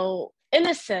 you know,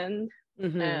 innocent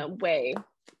way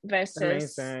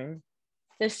versus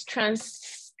this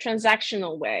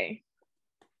transactional way?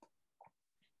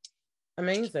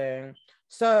 Amazing.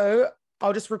 So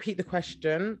I'll just repeat the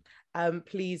question.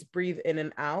 Please breathe in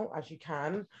and out as you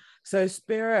can. So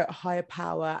spirit, higher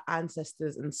power,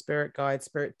 ancestors and spirit guides,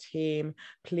 spirit team,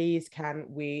 please can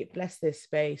we bless this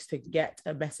space to get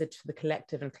a message for the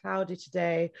collective and Cloudy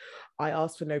today. I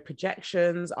ask for no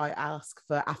projections. I ask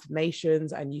for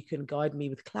affirmations and you can guide me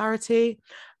with clarity.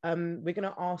 We're going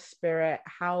to ask spirit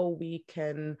how we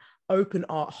can open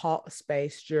our heart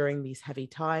space during these heavy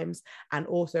times, and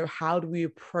also how do we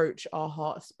approach our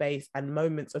heart space and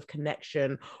moments of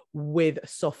connection with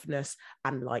softness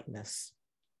and lightness.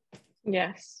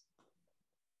 Yes.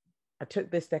 I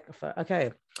took this deck off.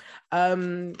 Okay.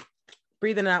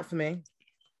 Breathe in and out for me.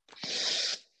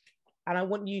 And I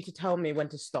want you to tell me when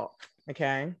to stop.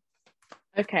 Okay.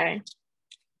 Okay.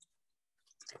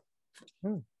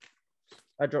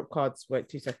 I dropped cards. Wait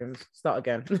 2 seconds. Start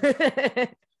again.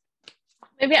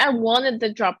 Maybe I wanted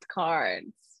the dropped cards.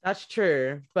 That's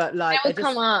true, but like they would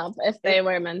come up if they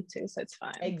were meant to, so it's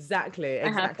fine. Exactly.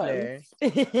 Okay,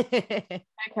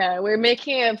 we're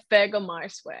making a Virgo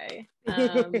Mars way.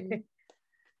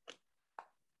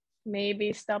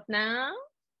 Maybe stop now.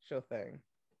 Sure thing.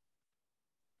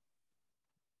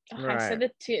 Right. I said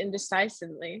it too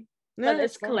indecisively, but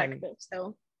it's collective.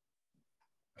 So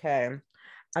okay,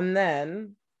 and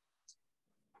then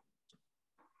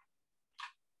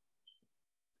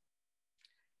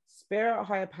Spirit,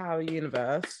 higher power,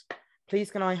 universe,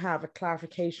 please can I have a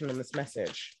clarification on this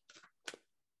message?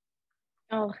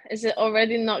 Oh, is it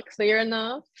already not clear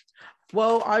enough?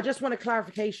 Well, I just want a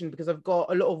clarification because I've got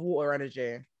a lot of water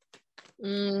energy.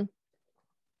 Well,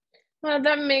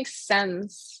 that makes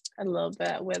sense a little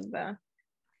bit with the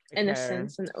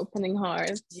innocence and opening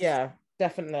hearts. Yeah,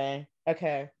 definitely.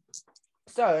 Okay.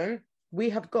 So we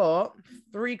have got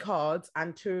 3 cards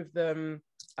and 2 of them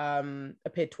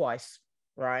appeared twice,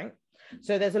 right?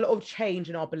 So there's a lot of change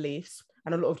in our beliefs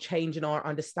and a lot of change in our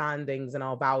understandings and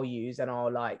our values and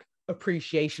our like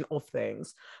appreciation of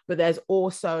things, but there's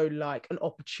also like an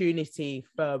opportunity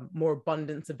for more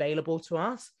abundance available to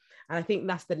us. And I think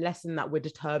that's the lesson that we're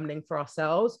determining for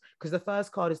ourselves, because the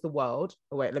first card is the world.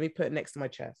 Oh wait, let me put it next to my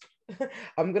chest.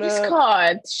 I'm gonna. This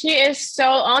card, she is so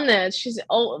on it. She's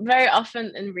very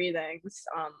often in readings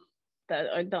that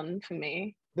are done for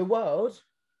me. The world.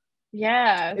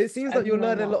 Yeah. It seems like you'll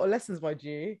learn a lot of lessons, my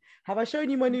G. Have I shown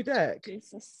you my new deck?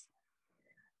 Jesus.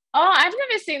 Oh, I've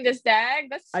never seen this deck.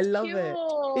 That's I love cute. it.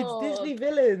 It's Disney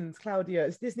villains, Claudia.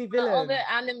 It's Disney villains. All the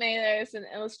animators and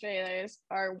illustrators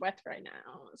are wet right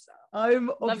now. So I'm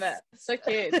love it. So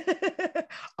cute.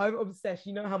 I'm obsessed.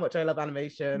 You know how much I love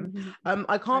animation.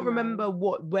 I can't remember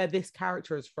where this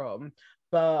character is from,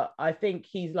 but I think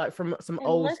he's like from some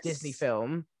old Disney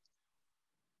film.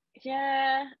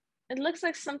 Yeah. It looks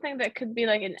like something that could be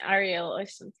like an Ariel or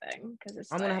something, because it's.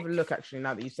 I'm gonna have a look actually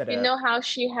now that you said it. You know how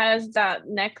she has that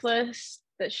necklace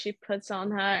that she puts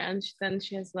on her, and then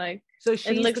she has like. So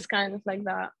it looks kind of like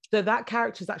that. So that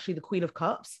character is actually the Queen of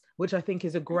Cups, which I think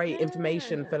is a great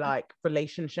information for like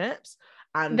relationships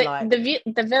and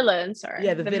the villain. Sorry.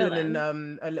 Yeah, the villain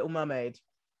in A Little Mermaid.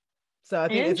 So I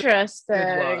think interesting. It's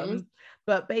a good one.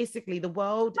 But basically, the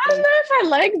world. I don't know if I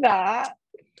like that.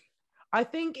 I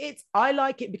think I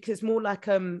like it because it's more like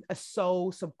a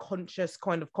soul subconscious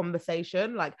kind of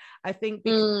conversation. Like I think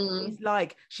because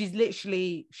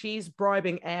she's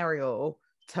bribing Ariel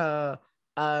to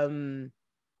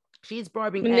she's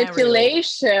bribing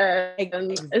manipulation.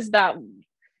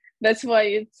 That's why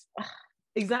it's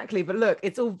exactly. But look,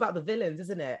 it's all about the villains,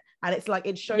 isn't it? And it's like,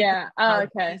 it shows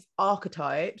okay. these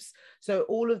archetypes. So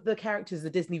all of the characters are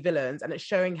Disney villains, and it's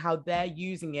showing how they're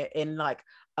using it in like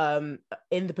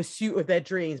in the pursuit of their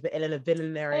dreams, but in a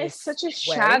villainous It's such a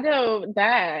way. shadow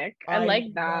deck. I like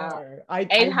that. Know.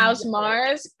 Eight House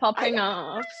Mars popping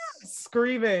off.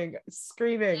 Screaming.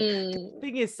 The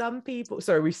thing is, some people,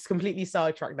 sorry, we completely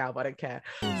sidetracked now, but I don't care.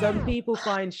 Some people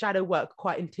find shadow work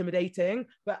quite intimidating,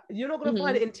 but you're not going to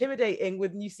find it intimidating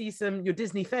when you see your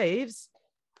Disney faves.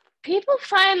 People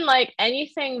find like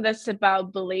anything that's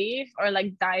about belief or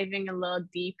like diving a little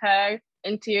deeper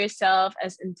into yourself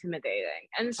as intimidating.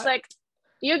 And it's like,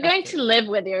 you're going to live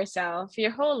with yourself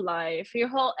your whole life.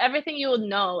 Everything you will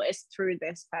know is through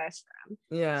this person.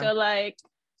 Yeah. So like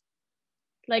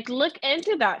look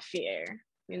into that fear,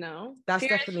 you know? That's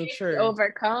fear definitely true.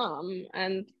 Overcome.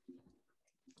 And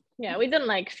yeah, we didn't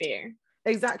like fear.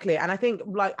 Exactly. And I think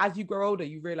like as you grow older,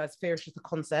 you realize fear is just a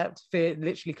concept. Fear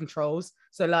literally controls.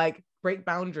 So like break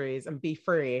boundaries and be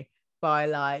free by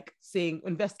like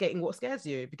investigating what scares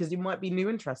you, because you might be new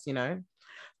interests, you know.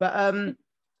 But okay.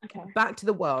 Back to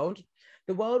the world.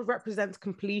 The world represents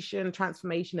completion,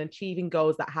 transformation, and achieving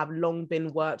goals that have long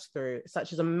been worked through,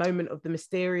 such as a moment of the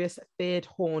mysterious, feared,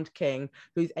 horned king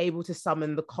who's able to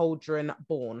summon the cauldron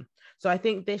born. So I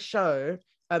think this show,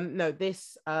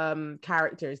 this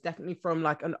character is definitely from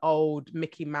like an old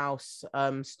Mickey Mouse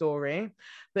story,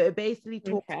 but it basically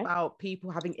talks about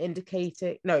people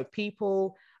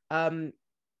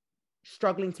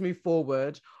struggling to move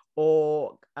forward,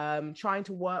 or trying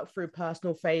to work through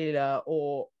personal failure,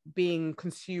 or being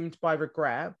consumed by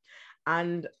regret.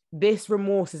 And this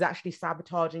remorse is actually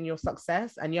sabotaging your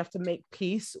success, and you have to make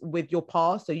peace with your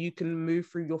past so you can move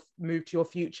to your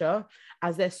future,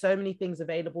 as there's so many things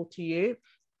available to you.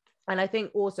 And I think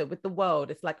also with the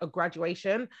world, it's like a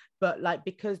graduation, but like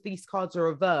because these cards are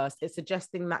reversed, it's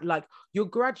suggesting that like you're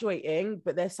graduating,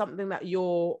 but there's something that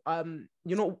you're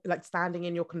not like standing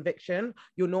in your conviction.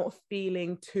 You're not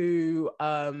feeling too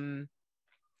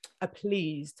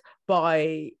pleased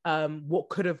by what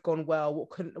could have gone well,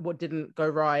 what didn't go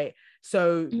right.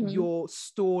 So you're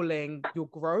stalling your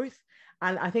growth.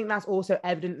 And I think that's also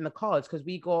evident in the cards, because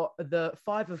we got the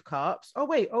 5 of Cups.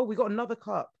 We got another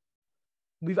cup.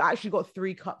 We've actually got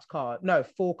 4 cup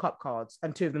cards,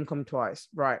 and 2 of them come twice.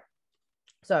 Right.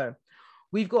 So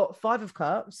we've got 5 of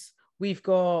Cups, we've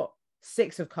got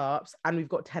 6 of Cups, and we've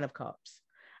got 10 of Cups.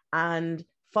 And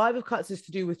 5 of Cups is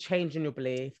to do with changing your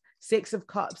belief. 6 of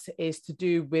Cups is to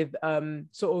do with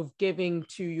sort of giving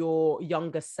to your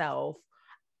younger self,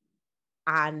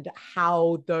 and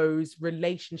how those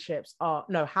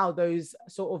how those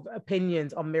sort of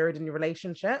opinions are mirrored in your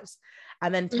relationships.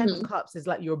 And then 10 of Cups is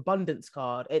like your abundance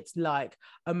card. It's like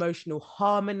emotional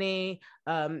harmony.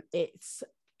 It's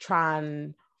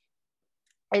transcending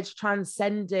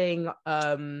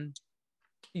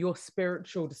your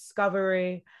spiritual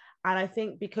discovery. And I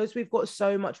think because we've got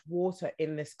so much water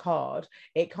in this card,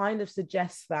 it kind of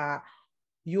suggests that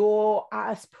you're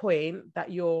at a point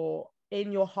that you're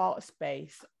in your heart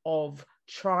space of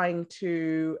trying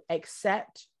to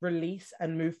accept, release,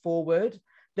 and move forward.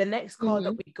 The next card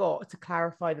that we got to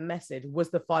clarify the message was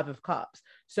the 5 of Cups.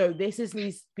 So this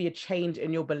needs to be a change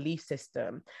in your belief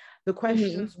system. The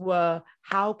questions were,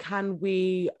 how can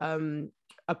we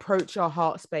approach our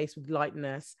heart space with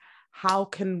lightness? How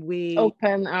can we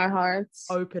open our hearts?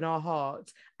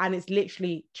 And it's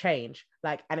literally change.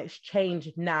 And it's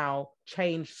change now,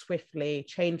 change swiftly,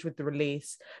 change with the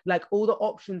release. Like all the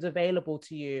options available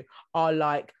to you are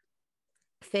like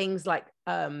things like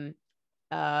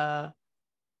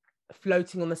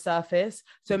floating on the surface.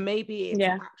 So maybe it's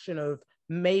an action of,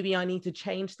 maybe I need to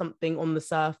change something on the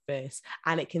surface,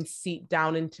 and it can seep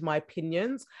down into my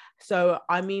opinions. So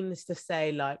I mean this to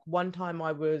say, like one time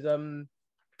I was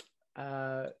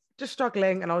just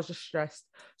struggling, and I was just stressed.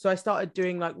 So I started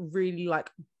doing like really like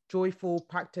joyful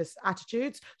practice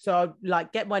attitudes. So I'd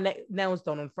like get my nails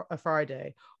done on a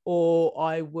Friday, or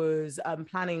I was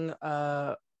planning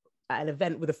at an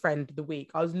event with a friend of the week.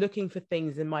 I was looking for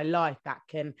things in my life that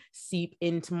can seep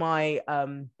into my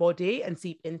body and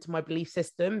seep into my belief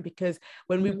system, because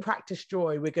when we practice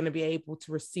joy, we're going to be able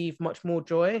to receive much more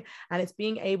joy. And it's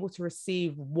being able to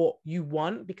receive what you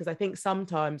want, because I think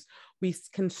sometimes we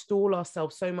can stall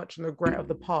ourselves so much in the regret of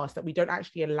the past that we don't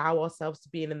actually allow ourselves to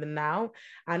be in the now.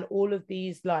 And all of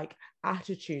these like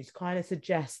attitudes kind of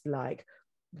suggest like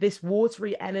this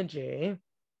watery energy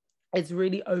is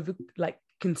really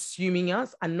consuming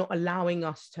us and not allowing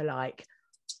us to like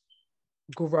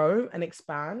grow and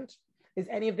expand. Is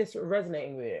any of this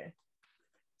resonating with you?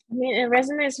 I mean, it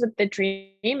resonates with the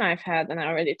dream I've had and I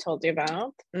already told you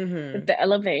about, with the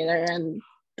elevator and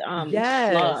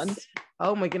flood.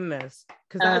 Oh my goodness,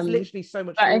 because that's literally so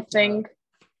much but water.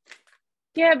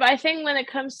 I think when it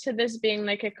comes to this being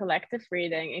like a collective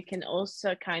reading, it can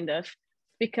also kind of,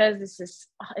 because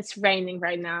it's raining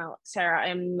right now, Sarah,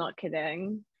 I'm not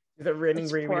kidding. Is it raining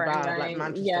really bad, rain. like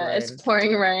Manchester rain? It's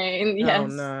pouring rain. Yes. Oh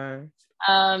no.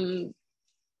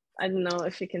 I don't know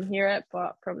if you can hear it,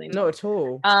 but probably not at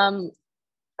all.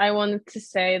 I wanted to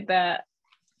say that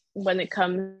when it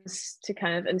comes to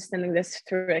kind of understanding this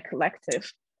through a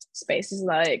collective space, is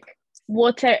like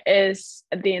water is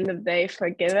at the end of the day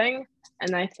forgiving,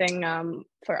 and I think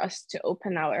for us to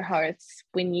open our hearts,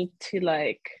 we need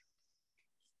to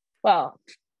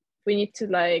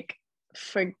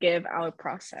forgive our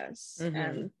process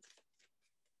and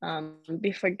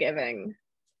be forgiving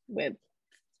with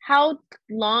how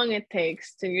long it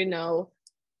takes to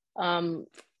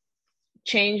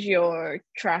change your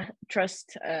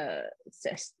trusting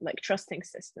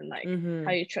system, like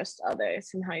how you trust others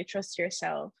and how you trust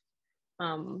yourself.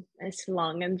 It's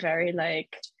long and very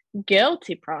like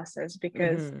guilty process,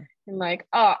 because I'm like,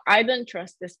 oh, I don't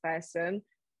trust this person,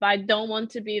 but I don't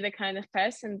want to be the kind of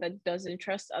person that doesn't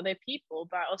trust other people,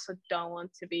 but I also don't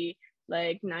want to be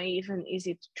like naive and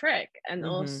easy to trick. And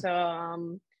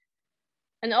also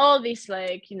and all these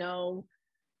other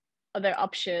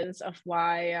options of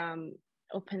why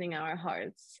opening our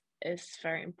hearts is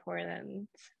very important.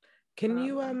 Can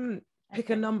you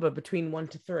pick a number between 1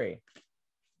 to 3?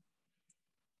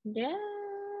 Yeah,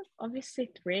 obviously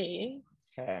 3.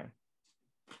 Okay.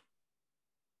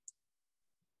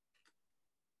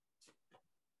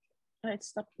 Oh, it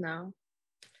stopped now.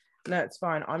 No, it's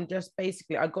fine. I'm just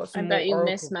basically, I got some I more bet you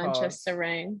oracle miss Manchester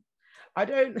rain. I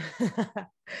don't.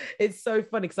 It's so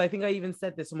funny because I think I even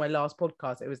said this on my last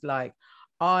podcast. It was like,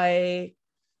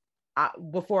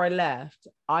 before I left,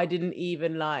 I didn't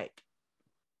even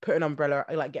put an umbrella,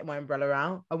 get my umbrella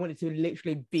out. I wanted to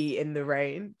literally be in the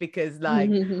rain because I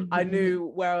knew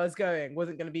where I was going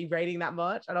wasn't going to be raining that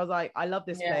much. And I was like, I love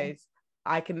this place.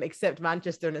 I can accept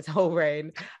Manchester and its whole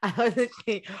rain. And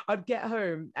I'd get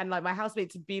home and my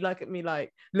housemates would be look at me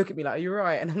like, are you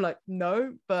right? And I'm like,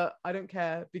 no, but I don't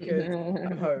care because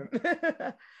I'm home.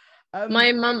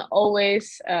 My mom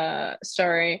always my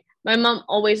mom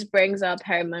always brings up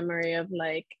her memory of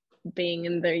being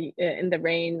in the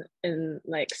rain in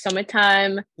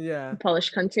summertime, Polish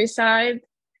countryside,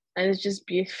 and it's just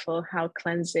beautiful how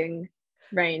cleansing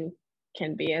rain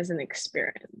can be as an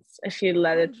experience if you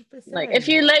let it 100%. If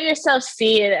you let yourself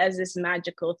see it as this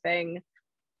magical thing.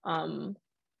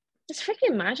 It's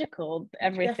freaking magical,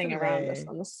 everything around us,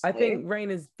 honestly. I think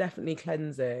rain is definitely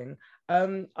cleansing.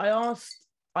 I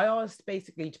asked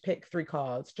basically to pick 3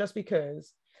 cards just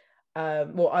because I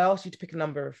asked you to pick a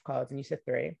number of cards and you said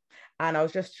 3, and I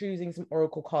was just choosing some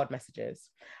oracle card messages.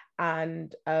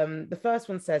 And the first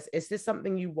one says, is this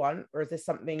something you want, or is this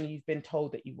something you've been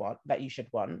told that you should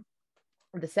want?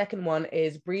 The second one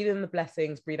is breathe in the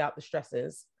blessings, breathe out the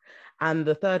stresses. And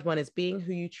the third one is being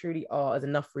who you truly are is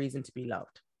enough reason to be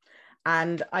loved.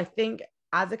 And I think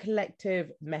as a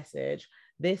collective message,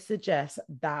 this suggests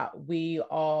that we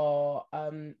are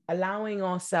allowing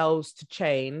ourselves to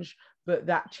change, but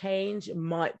that change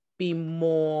might be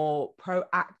more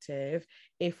proactive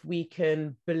if we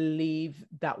can believe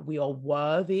that we are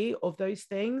worthy of those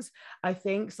things. I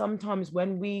think sometimes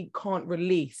when we can't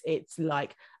release, it's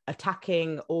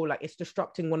attacking or it's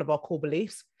disrupting one of our core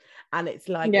beliefs. And it's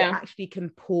it actually can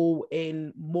pull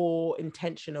in more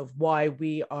intention of why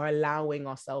we are allowing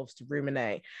ourselves to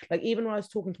ruminate. Even when I was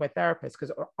talking to my therapist,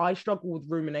 because I struggle with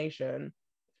rumination,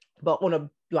 but on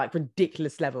a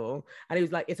ridiculous level. And he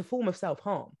was like, it's a form of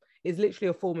self-harm. It's literally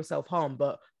a form of self-harm.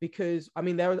 But because,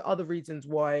 there are other reasons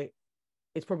why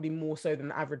it's probably more so than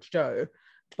the average Joe.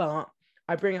 But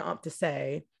I bring it up to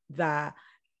say that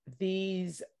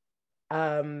these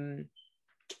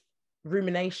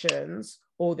ruminations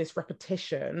or this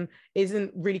repetition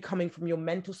isn't really coming from your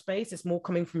mental space. It's more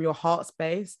coming from your heart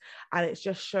space. And it's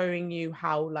just showing you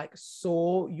how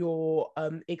sore your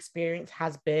experience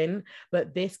has been,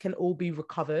 but this can all be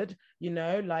recovered,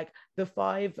 the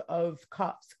 5 of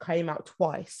Cups came out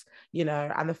twice,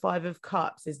 and the 5 of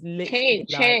Cups is literally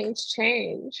change.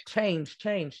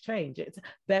 It's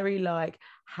very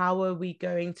how are we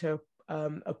going to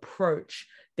approach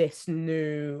this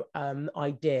new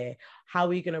idea? How are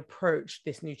we going to approach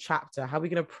this new chapter? How are we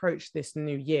going to approach this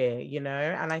new year?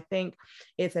 And I think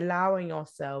it's allowing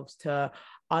ourselves to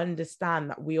understand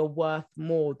that we are worth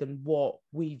more than what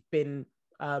we've been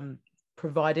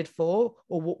provided for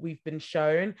or what we've been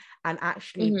shown, and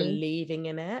actually believing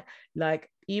in it. Like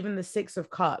even the Six of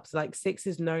Cups, like Six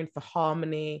is known for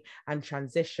harmony and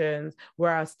transitions,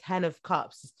 whereas Ten of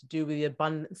Cups is to do with the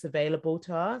abundance available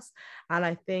to us. And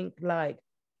I think like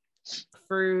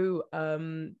through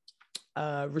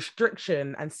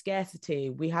restriction and scarcity,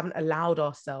 we haven't allowed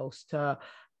ourselves to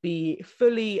be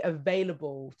fully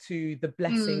available to the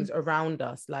blessings around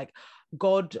us. Like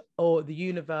God or the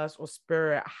universe or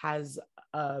spirit has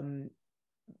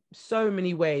so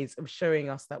many ways of showing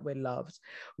us that we're loved,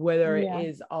 whether it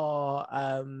is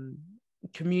our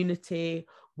community,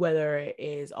 whether it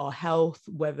is our health,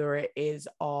 whether it is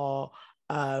our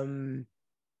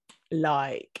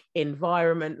like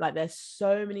environment. Like there's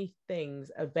so many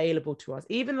things available to us,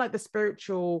 even like the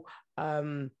spiritual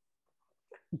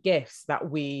gifts that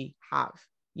we have,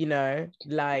 you know,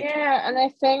 like and I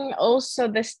think also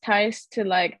this ties to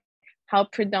like how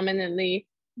predominantly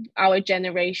our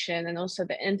generation and also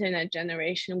the internet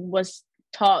generation was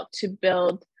taught to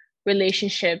build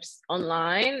relationships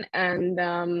online, and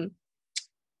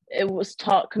it was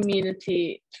taught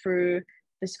community through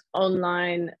this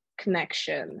online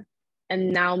connection.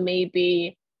 And now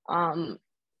maybe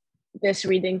this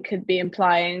reading could be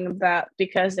implying that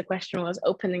because the question was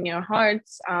opening your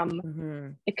hearts,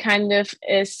 it kind of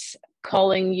is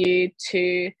calling you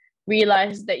to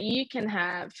realize that you can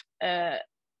have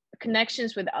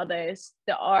connections with others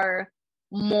that are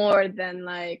more than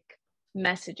like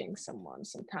messaging someone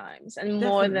sometimes, and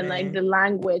more than like the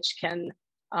language can,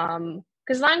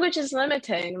 because language is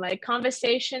limiting. Like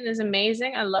conversation is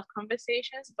amazing, I love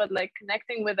conversations, but like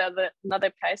connecting with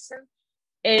another person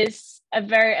is a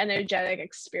very energetic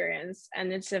experience,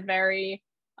 and it's a very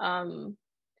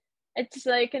it's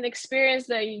like an experience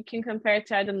that you can compare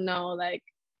to, I don't know, like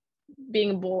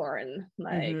being born.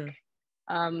 Like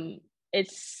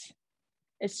it's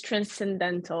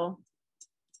transcendental.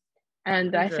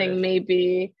 And 100. I think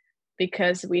maybe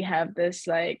because we have this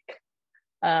like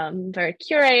very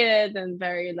curated and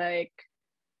very like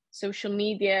social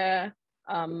media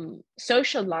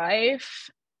social life,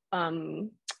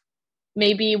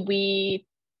 maybe we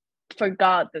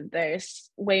forgot that there's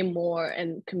way more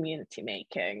in community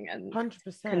making and 100%.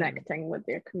 Connecting with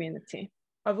your community.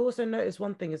 I've also noticed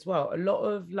one thing as well. A lot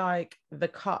of like the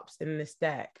cups in this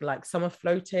deck, like some are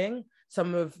floating,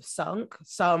 some have sunk,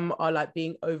 some are like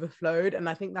being overflowed. And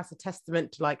I think that's a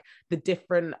testament to like the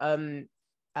different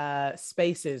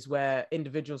spaces where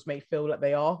individuals may feel like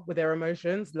they are with their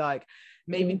emotions. Like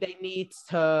maybe they need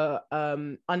to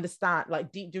understand,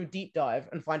 like do a deep dive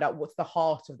and find out what's the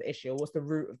heart of the issue, or what's the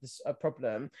root of this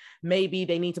problem. Maybe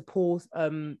they need to pause,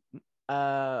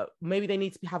 maybe they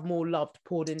need to have more love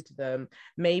poured into them.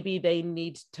 Maybe they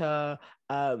need to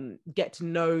get to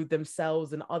know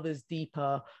themselves and others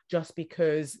deeper, just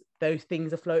because those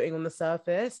things are floating on the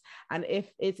surface. And if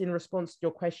it's in response to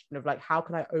your question of like, how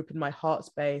can I open my heart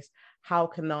space? How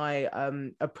can I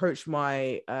approach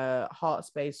my heart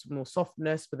space with more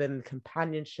softness within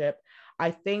companionship?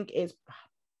 I think it's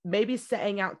maybe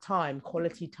setting out time,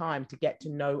 quality time, to get to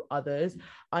know others,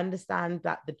 understand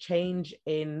that the change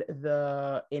in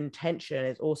the intention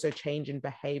is also change in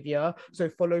behavior. So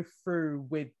follow through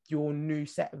with your new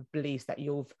set of beliefs that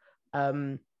you've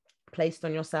placed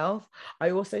on yourself. I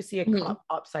also see a cup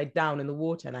upside down in the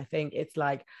water, and I think it's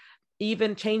like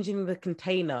even changing the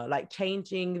container, like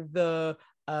changing the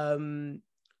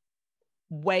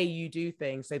way you do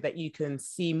things so that you can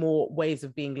see more ways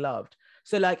of being loved.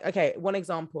 So like, okay, one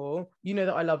example, you know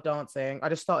that I love dancing. I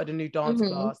just started a new dance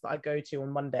class that I go to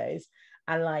on Mondays.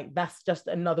 And like, that's just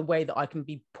another way that I can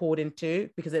be poured into,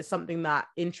 because it's something that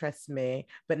interests me.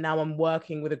 But now I'm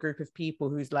working with a group of people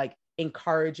who's like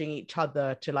encouraging each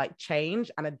other to like change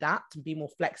and adapt and be more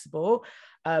flexible.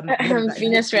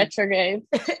 Venus retrograde.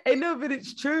 I know, but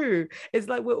it's true. It's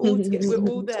like we're all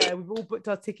there. We've all booked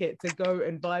our ticket to go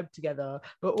and vibe together.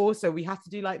 But also we have to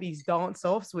do like these dance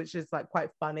offs, which is like quite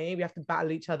funny. We have to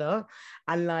battle each other,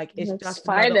 and like it's just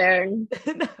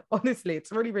honestly,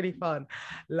 it's really, really fun.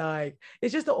 Like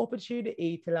it's just an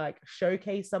opportunity to like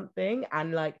showcase something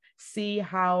and like see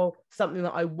how something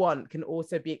that I want can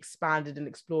also be expanded and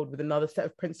explored with another set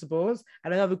of principles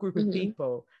and another group of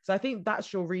people. So I think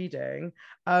that's your reading.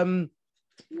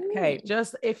 Okay,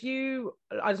 just I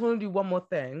just want to do one more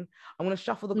thing. I'm going to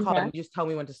shuffle the card and you just tell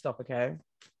me when to stop. Okay.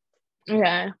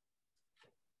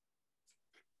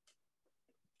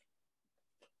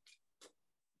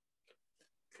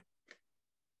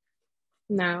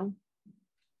 No.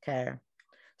 Okay,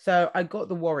 so I got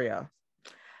the Warrior.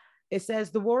 It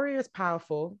says the warrior is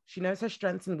powerful. She knows her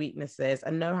strengths and weaknesses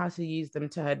and know how to use them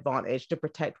to her advantage to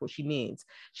protect what she needs.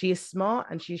 She is smart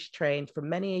and she's trained for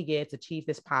many a year to achieve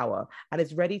this power and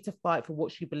is ready to fight for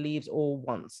what she believes or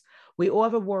wants. We all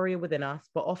have a warrior within us,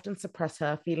 but often suppress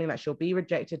her, feeling that she'll be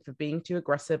rejected for being too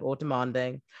aggressive or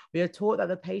demanding. We are taught that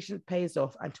the patience pays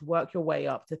off and to work your way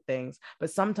up to things,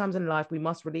 but sometimes in life we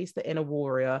must release the inner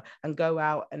warrior and go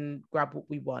out and grab what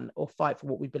we want or fight for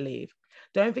what we believe.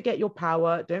 Don't forget your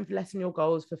power. Don't lessen your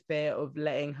goals for fear of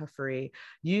letting her free.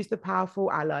 Use the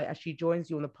powerful ally as she joins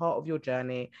you on the part of your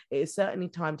journey. It is certainly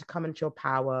time to come into your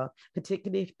power,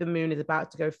 particularly if the moon is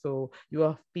about to go full. You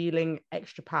are feeling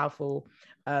extra powerful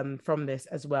from this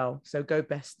as well. So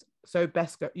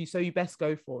you best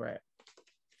go for it.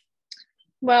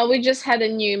 Well, we just had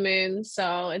a new moon,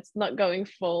 so it's not going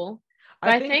full.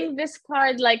 But I think this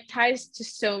card like ties to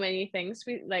so many things,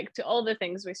 we like to all the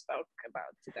things we spoke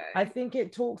about today. I think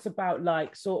it talks about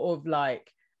like sort of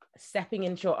like stepping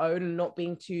into your own and not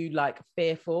being too like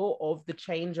fearful of the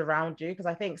change around you, because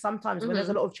I think sometimes when there's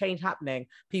a lot of change happening,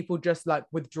 people just like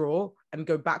withdraw and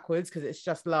go backwards because it's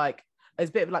just like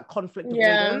it's a bit of like conflict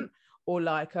avoidant or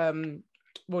like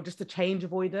well, just a change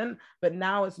avoidant. But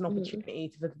now it's an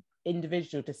opportunity for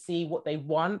individual to see what they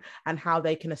want and how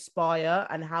they can aspire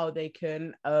and how they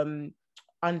can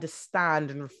understand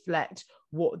and reflect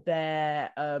what their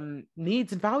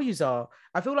needs and values are.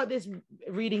 I feel like this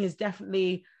reading is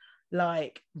definitely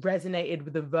like resonated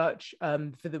with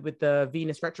the with the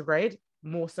Venus retrograde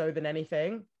more so than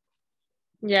anything.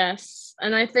 Yes,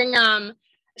 and I think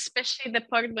especially the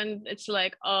part when it's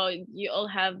like, oh, you all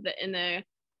have the inner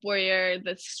warrior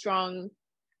that's strong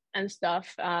and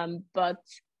stuff, but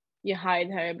you hide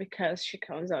her because she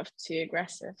comes off too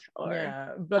aggressive,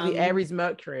 or bloody Aries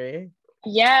Mercury.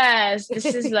 Yes, this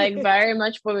is like very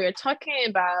much what we were talking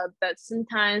about, that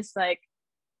sometimes like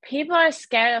people are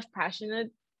scared of passionate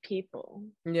people.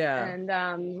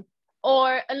 And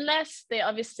or unless they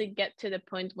obviously get to the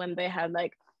point when they have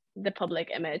like the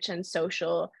public image and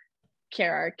social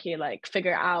hierarchy like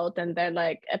figure out and they're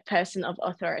like a person of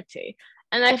authority.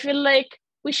 And I feel like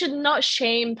we should not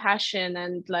shame passion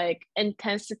and like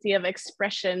intensity of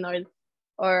expression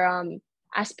or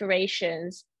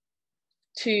aspirations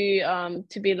to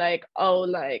be like, oh,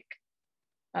 like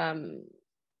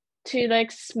to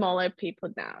like smaller people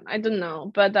down. I don't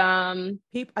know, but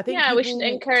we should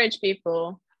encourage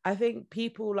people. I think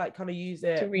people like kind of use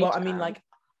it. Well, I mean, like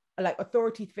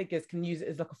authority figures can use it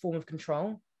as like a form of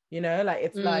control. You know, like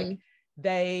it's like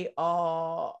they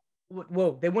are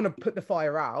they want to put the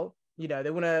fire out. You know,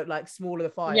 they want to like smaller the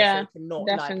fire so it can not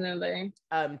definitely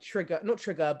like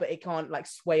trigger, but it can't like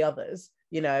sway others.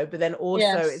 You know, but then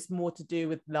also it's more to do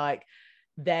with like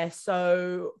they're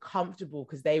so comfortable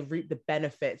because they reap the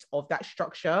benefits of that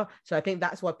structure. So I think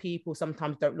that's why people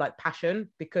sometimes don't like passion,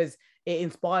 because it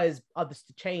inspires others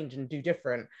to change and do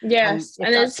different. Yes,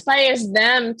 and it inspires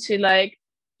them to like,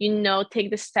 you know, take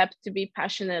the step to be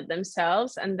passionate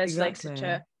themselves. And that's like such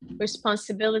a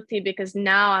responsibility, because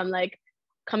now I'm like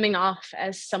coming off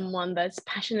as someone that's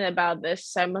passionate about this,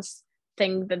 so I must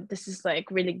think that this is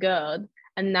like really good.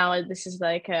 And now this is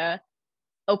like a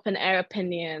open air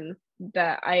opinion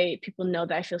that people know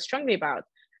that I feel strongly about.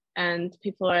 And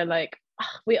people are like,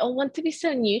 oh, we all want to be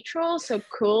so neutral, so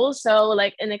cool, so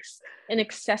like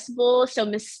inaccessible, so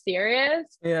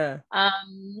mysterious. But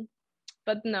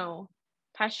no,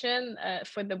 passion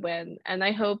for the win. And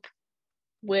I hope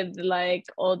with like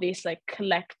all these like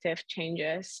collective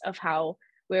changes of how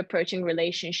we're approaching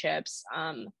relationships,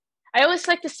 I always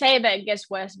like to say that it gets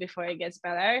worse before it gets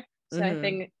better. So I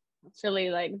think really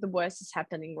like the worst is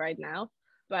happening right now,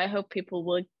 but I hope people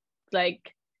will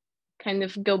like kind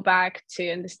of go back to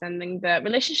understanding that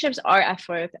relationships are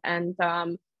effort, and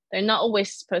they're not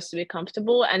always supposed to be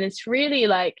comfortable. And it's really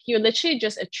like you literally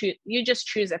just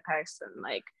choose a person.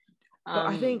 Like, but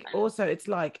I think also it's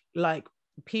like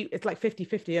it's like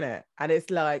 50-50 in it, and it's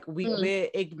like we're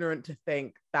ignorant to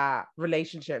think that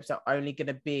relationships are only going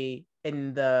to be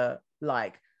in the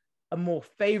like a more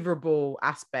favorable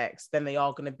aspects than they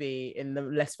are going to be in the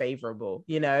less favorable,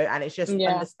 you know. And it's just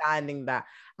understanding that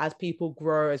as people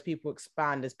grow, as people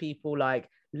expand, as people like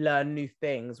learn new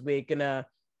things, we're gonna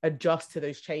adjust to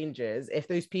those changes. If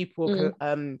those people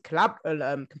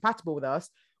compatible with us,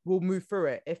 we'll move through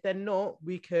it. If they're not,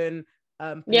 we can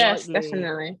yes,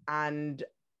 definitely, and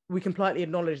we can politely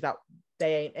acknowledge that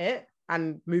they ain't it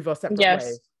and move our separate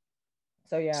ways.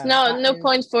 So yeah, no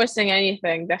point forcing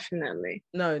anything. Definitely.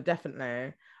 No,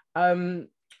 definitely. I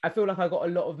feel like I got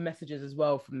a lot of messages as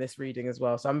well from this reading as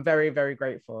well, so I'm very, very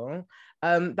grateful.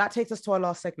 That takes us to our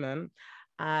last segment,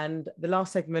 And the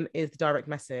last segment is the direct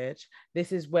message.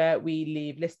 This is where we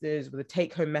leave listeners with a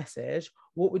take-home message.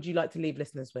 What would you like to leave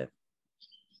listeners with?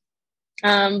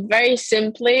 Very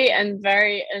simply and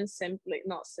very unsimply,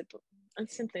 not simple.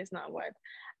 Unsimply is not a word.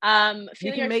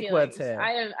 Feel your feelings.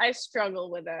 I struggle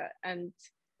with it and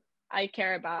I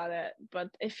care about it. But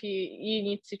if you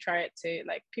need to try it too.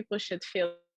 Like, people should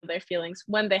feel their feelings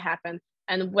when they happen,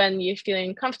 and when you're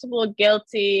feeling comfortable,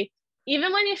 guilty,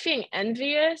 even when you're feeling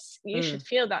envious, you should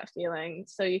feel that feeling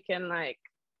so you can, like,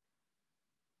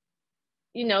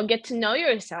 get to know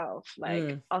yourself,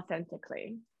 like,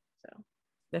 authentically. So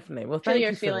definitely. Well, feel thank your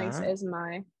you for feelings that. is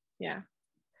my Thank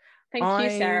you,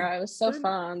 Sarah. It was so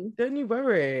fun. Don't you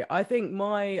worry. I think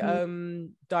my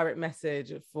direct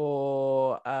message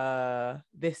for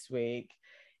this week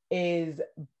is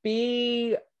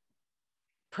be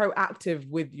proactive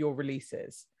with your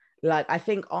releases. Like, I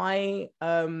think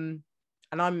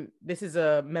this is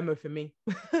a memo for me.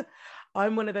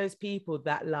 I'm one of those people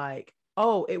that, like,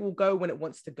 oh, it will go when it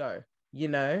wants to go,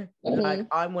 like,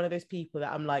 I'm one of those people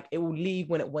that I'm like, it will leave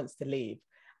when it wants to leave.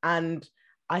 And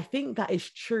I think that is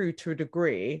true to a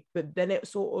degree, but then it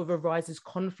sort of arises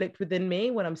conflict within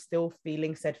me when I'm still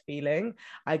feeling said feeling.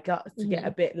 I got to get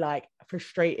a bit, like,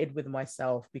 frustrated with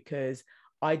myself because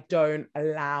I don't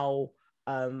allow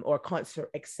or I can't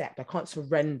I can't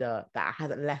surrender that it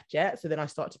hasn't left yet. So then I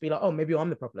start to be like, oh, maybe I'm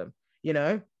the problem,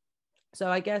 So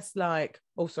I guess, like,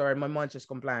 oh, sorry, my mind's just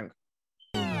gone blank.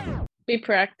 Be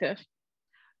proactive.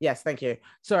 Yes, thank you.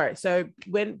 Sorry. So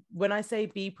when I say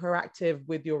be proactive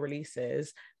with your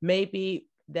releases, maybe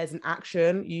there's an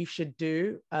action you should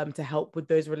do to help with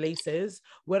those releases.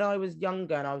 When I was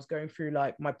younger and I was going through,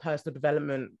 like, my personal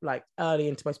development, like, early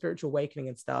into my spiritual awakening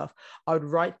and stuff, I would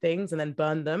write things and then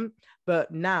burn them.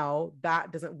 But now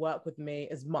that doesn't work with me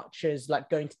as much as, like,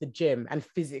 going to the gym and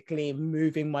physically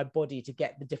moving my body to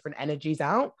get the different energies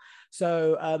out.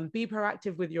 So be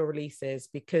proactive with your releases,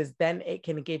 because then it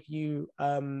can give you,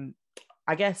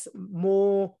 I guess,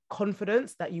 more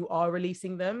confidence that you are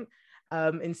releasing them.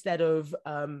 Instead of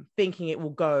thinking it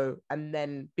will go and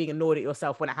then being annoyed at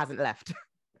yourself when it hasn't left.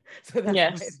 So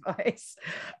that's my advice.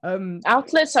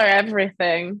 Outlets are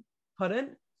everything.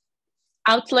 Pardon?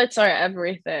 Outlets are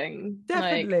everything.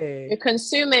 Definitely. Like, you're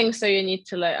consuming, so you need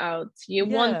to let out. You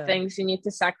want things, you need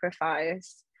to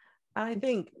sacrifice. I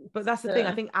think, but that's the thing.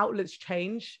 I think outlets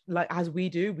change, like, as we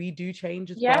do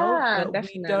change as well. But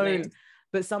definitely. we don't.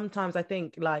 But sometimes I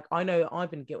think, like, I know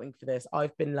I've been guilting for this.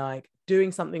 I've been, like,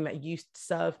 doing something that used to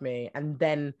serve me and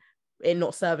then it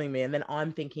not serving me. And then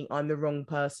I'm thinking I'm the wrong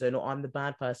person or I'm the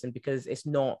bad person because it's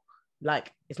not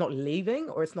leaving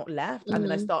or it's not left. And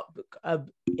then I start,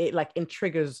 it, like, it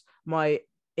triggers my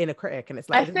inner critic. And it's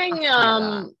like, I think,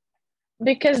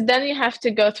 because then you have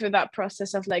to go through that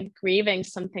process of, like, grieving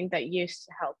something that used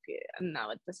to help you and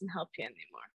now it doesn't help you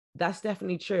anymore. That's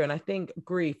definitely true. And I think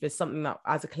grief is something that,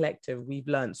 as a collective, we've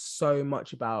learned so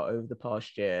much about over the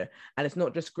past year. And it's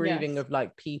not just grieving of,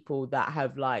 like, people that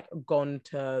have, like, gone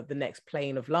to the next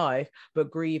plane of life,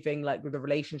 but grieving, like, with the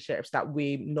relationships that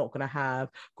we're not going to have,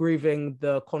 grieving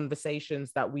the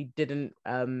conversations that we didn't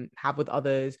have with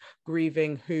others,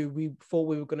 grieving who we thought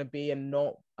we were going to be and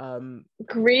not.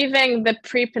 Grieving the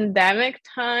pre-pandemic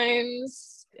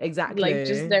times. Exactly. Like,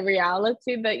 just the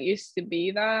reality that used to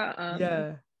be that.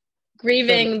 So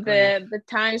Grieving the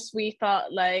times we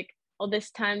thought, like, this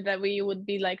time that we would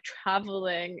be, like,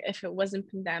 traveling if it wasn't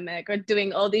pandemic, or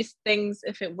doing all these things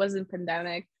if it wasn't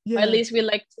pandemic. Or at least we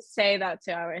like to say that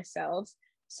to ourselves.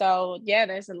 So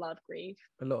there's a lot of grief.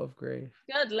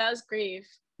 Good, let us grieve.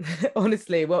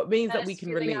 Honestly, well, it means that we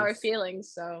can release our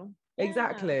feelings. So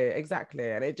exactly.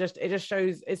 And it just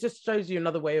shows you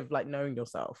another way of, like, knowing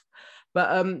yourself.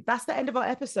 But that's the end of our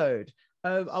episode.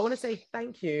 I want to say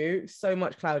thank you so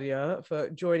much, Claudia,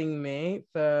 for joining me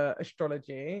for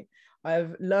astrology.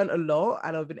 I've learned a lot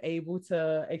and I've been able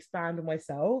to expand on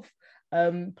myself.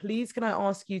 Please, can I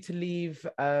ask you to leave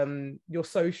your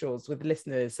socials with the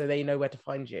listeners so they know where to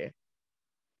find you?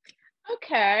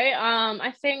 Okay.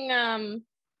 I think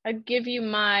I'll give you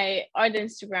my art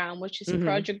Instagram, which is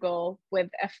Prodigal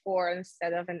with F4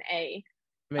 instead of an A.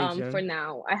 For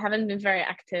now, I haven't been very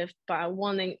active, but I'm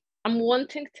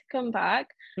wanting to come back.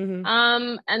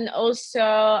 And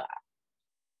also,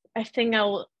 I think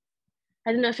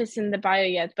I don't know if it's in the bio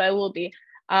yet, but it will be.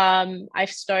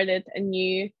 I've started a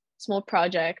new small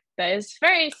project that is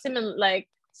very similar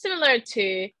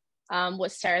to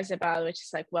what Sarah's about, which is,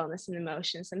 like, wellness and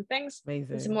emotions and things.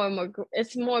 Amazing.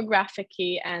 It's more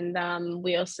graphic-y, and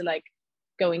we also, like,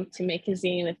 going to make a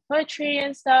zine with poetry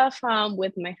and stuff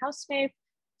with my housemate.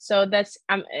 So that's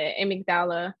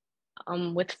Amygdala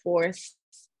with force.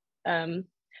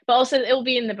 But But also it'll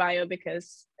be in the bio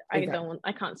because I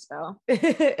can't spell.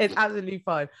 It's absolutely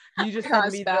fine. You just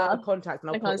send me the contact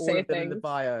and I'll put all of them in the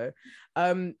bio.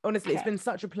 Honestly, It's been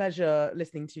such a pleasure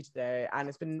listening to you today,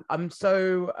 and I'm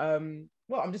so I'm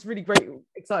just really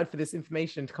excited for this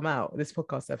information to come out, this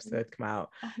podcast episode to come out.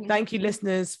 Thank you,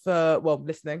 listeners, for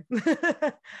listening.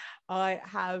 I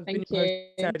have been your host,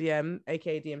 Sarah DM,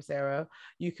 aka DM Sarah.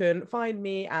 You can find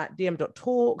me at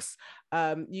dm.talks.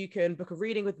 You can book a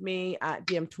reading with me at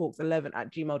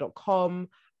dmtalks11@gmail.com.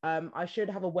 I should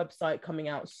have a website coming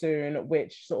out soon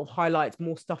which sort of highlights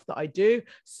more stuff that I do,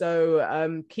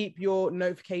 so keep your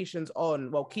notifications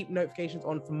on. Keep notifications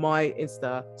on for my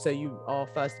Insta so you are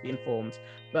first to be informed.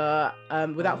 But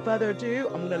without further ado,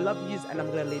 I'm gonna love yous and I'm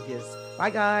gonna leave yous. Bye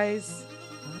guys.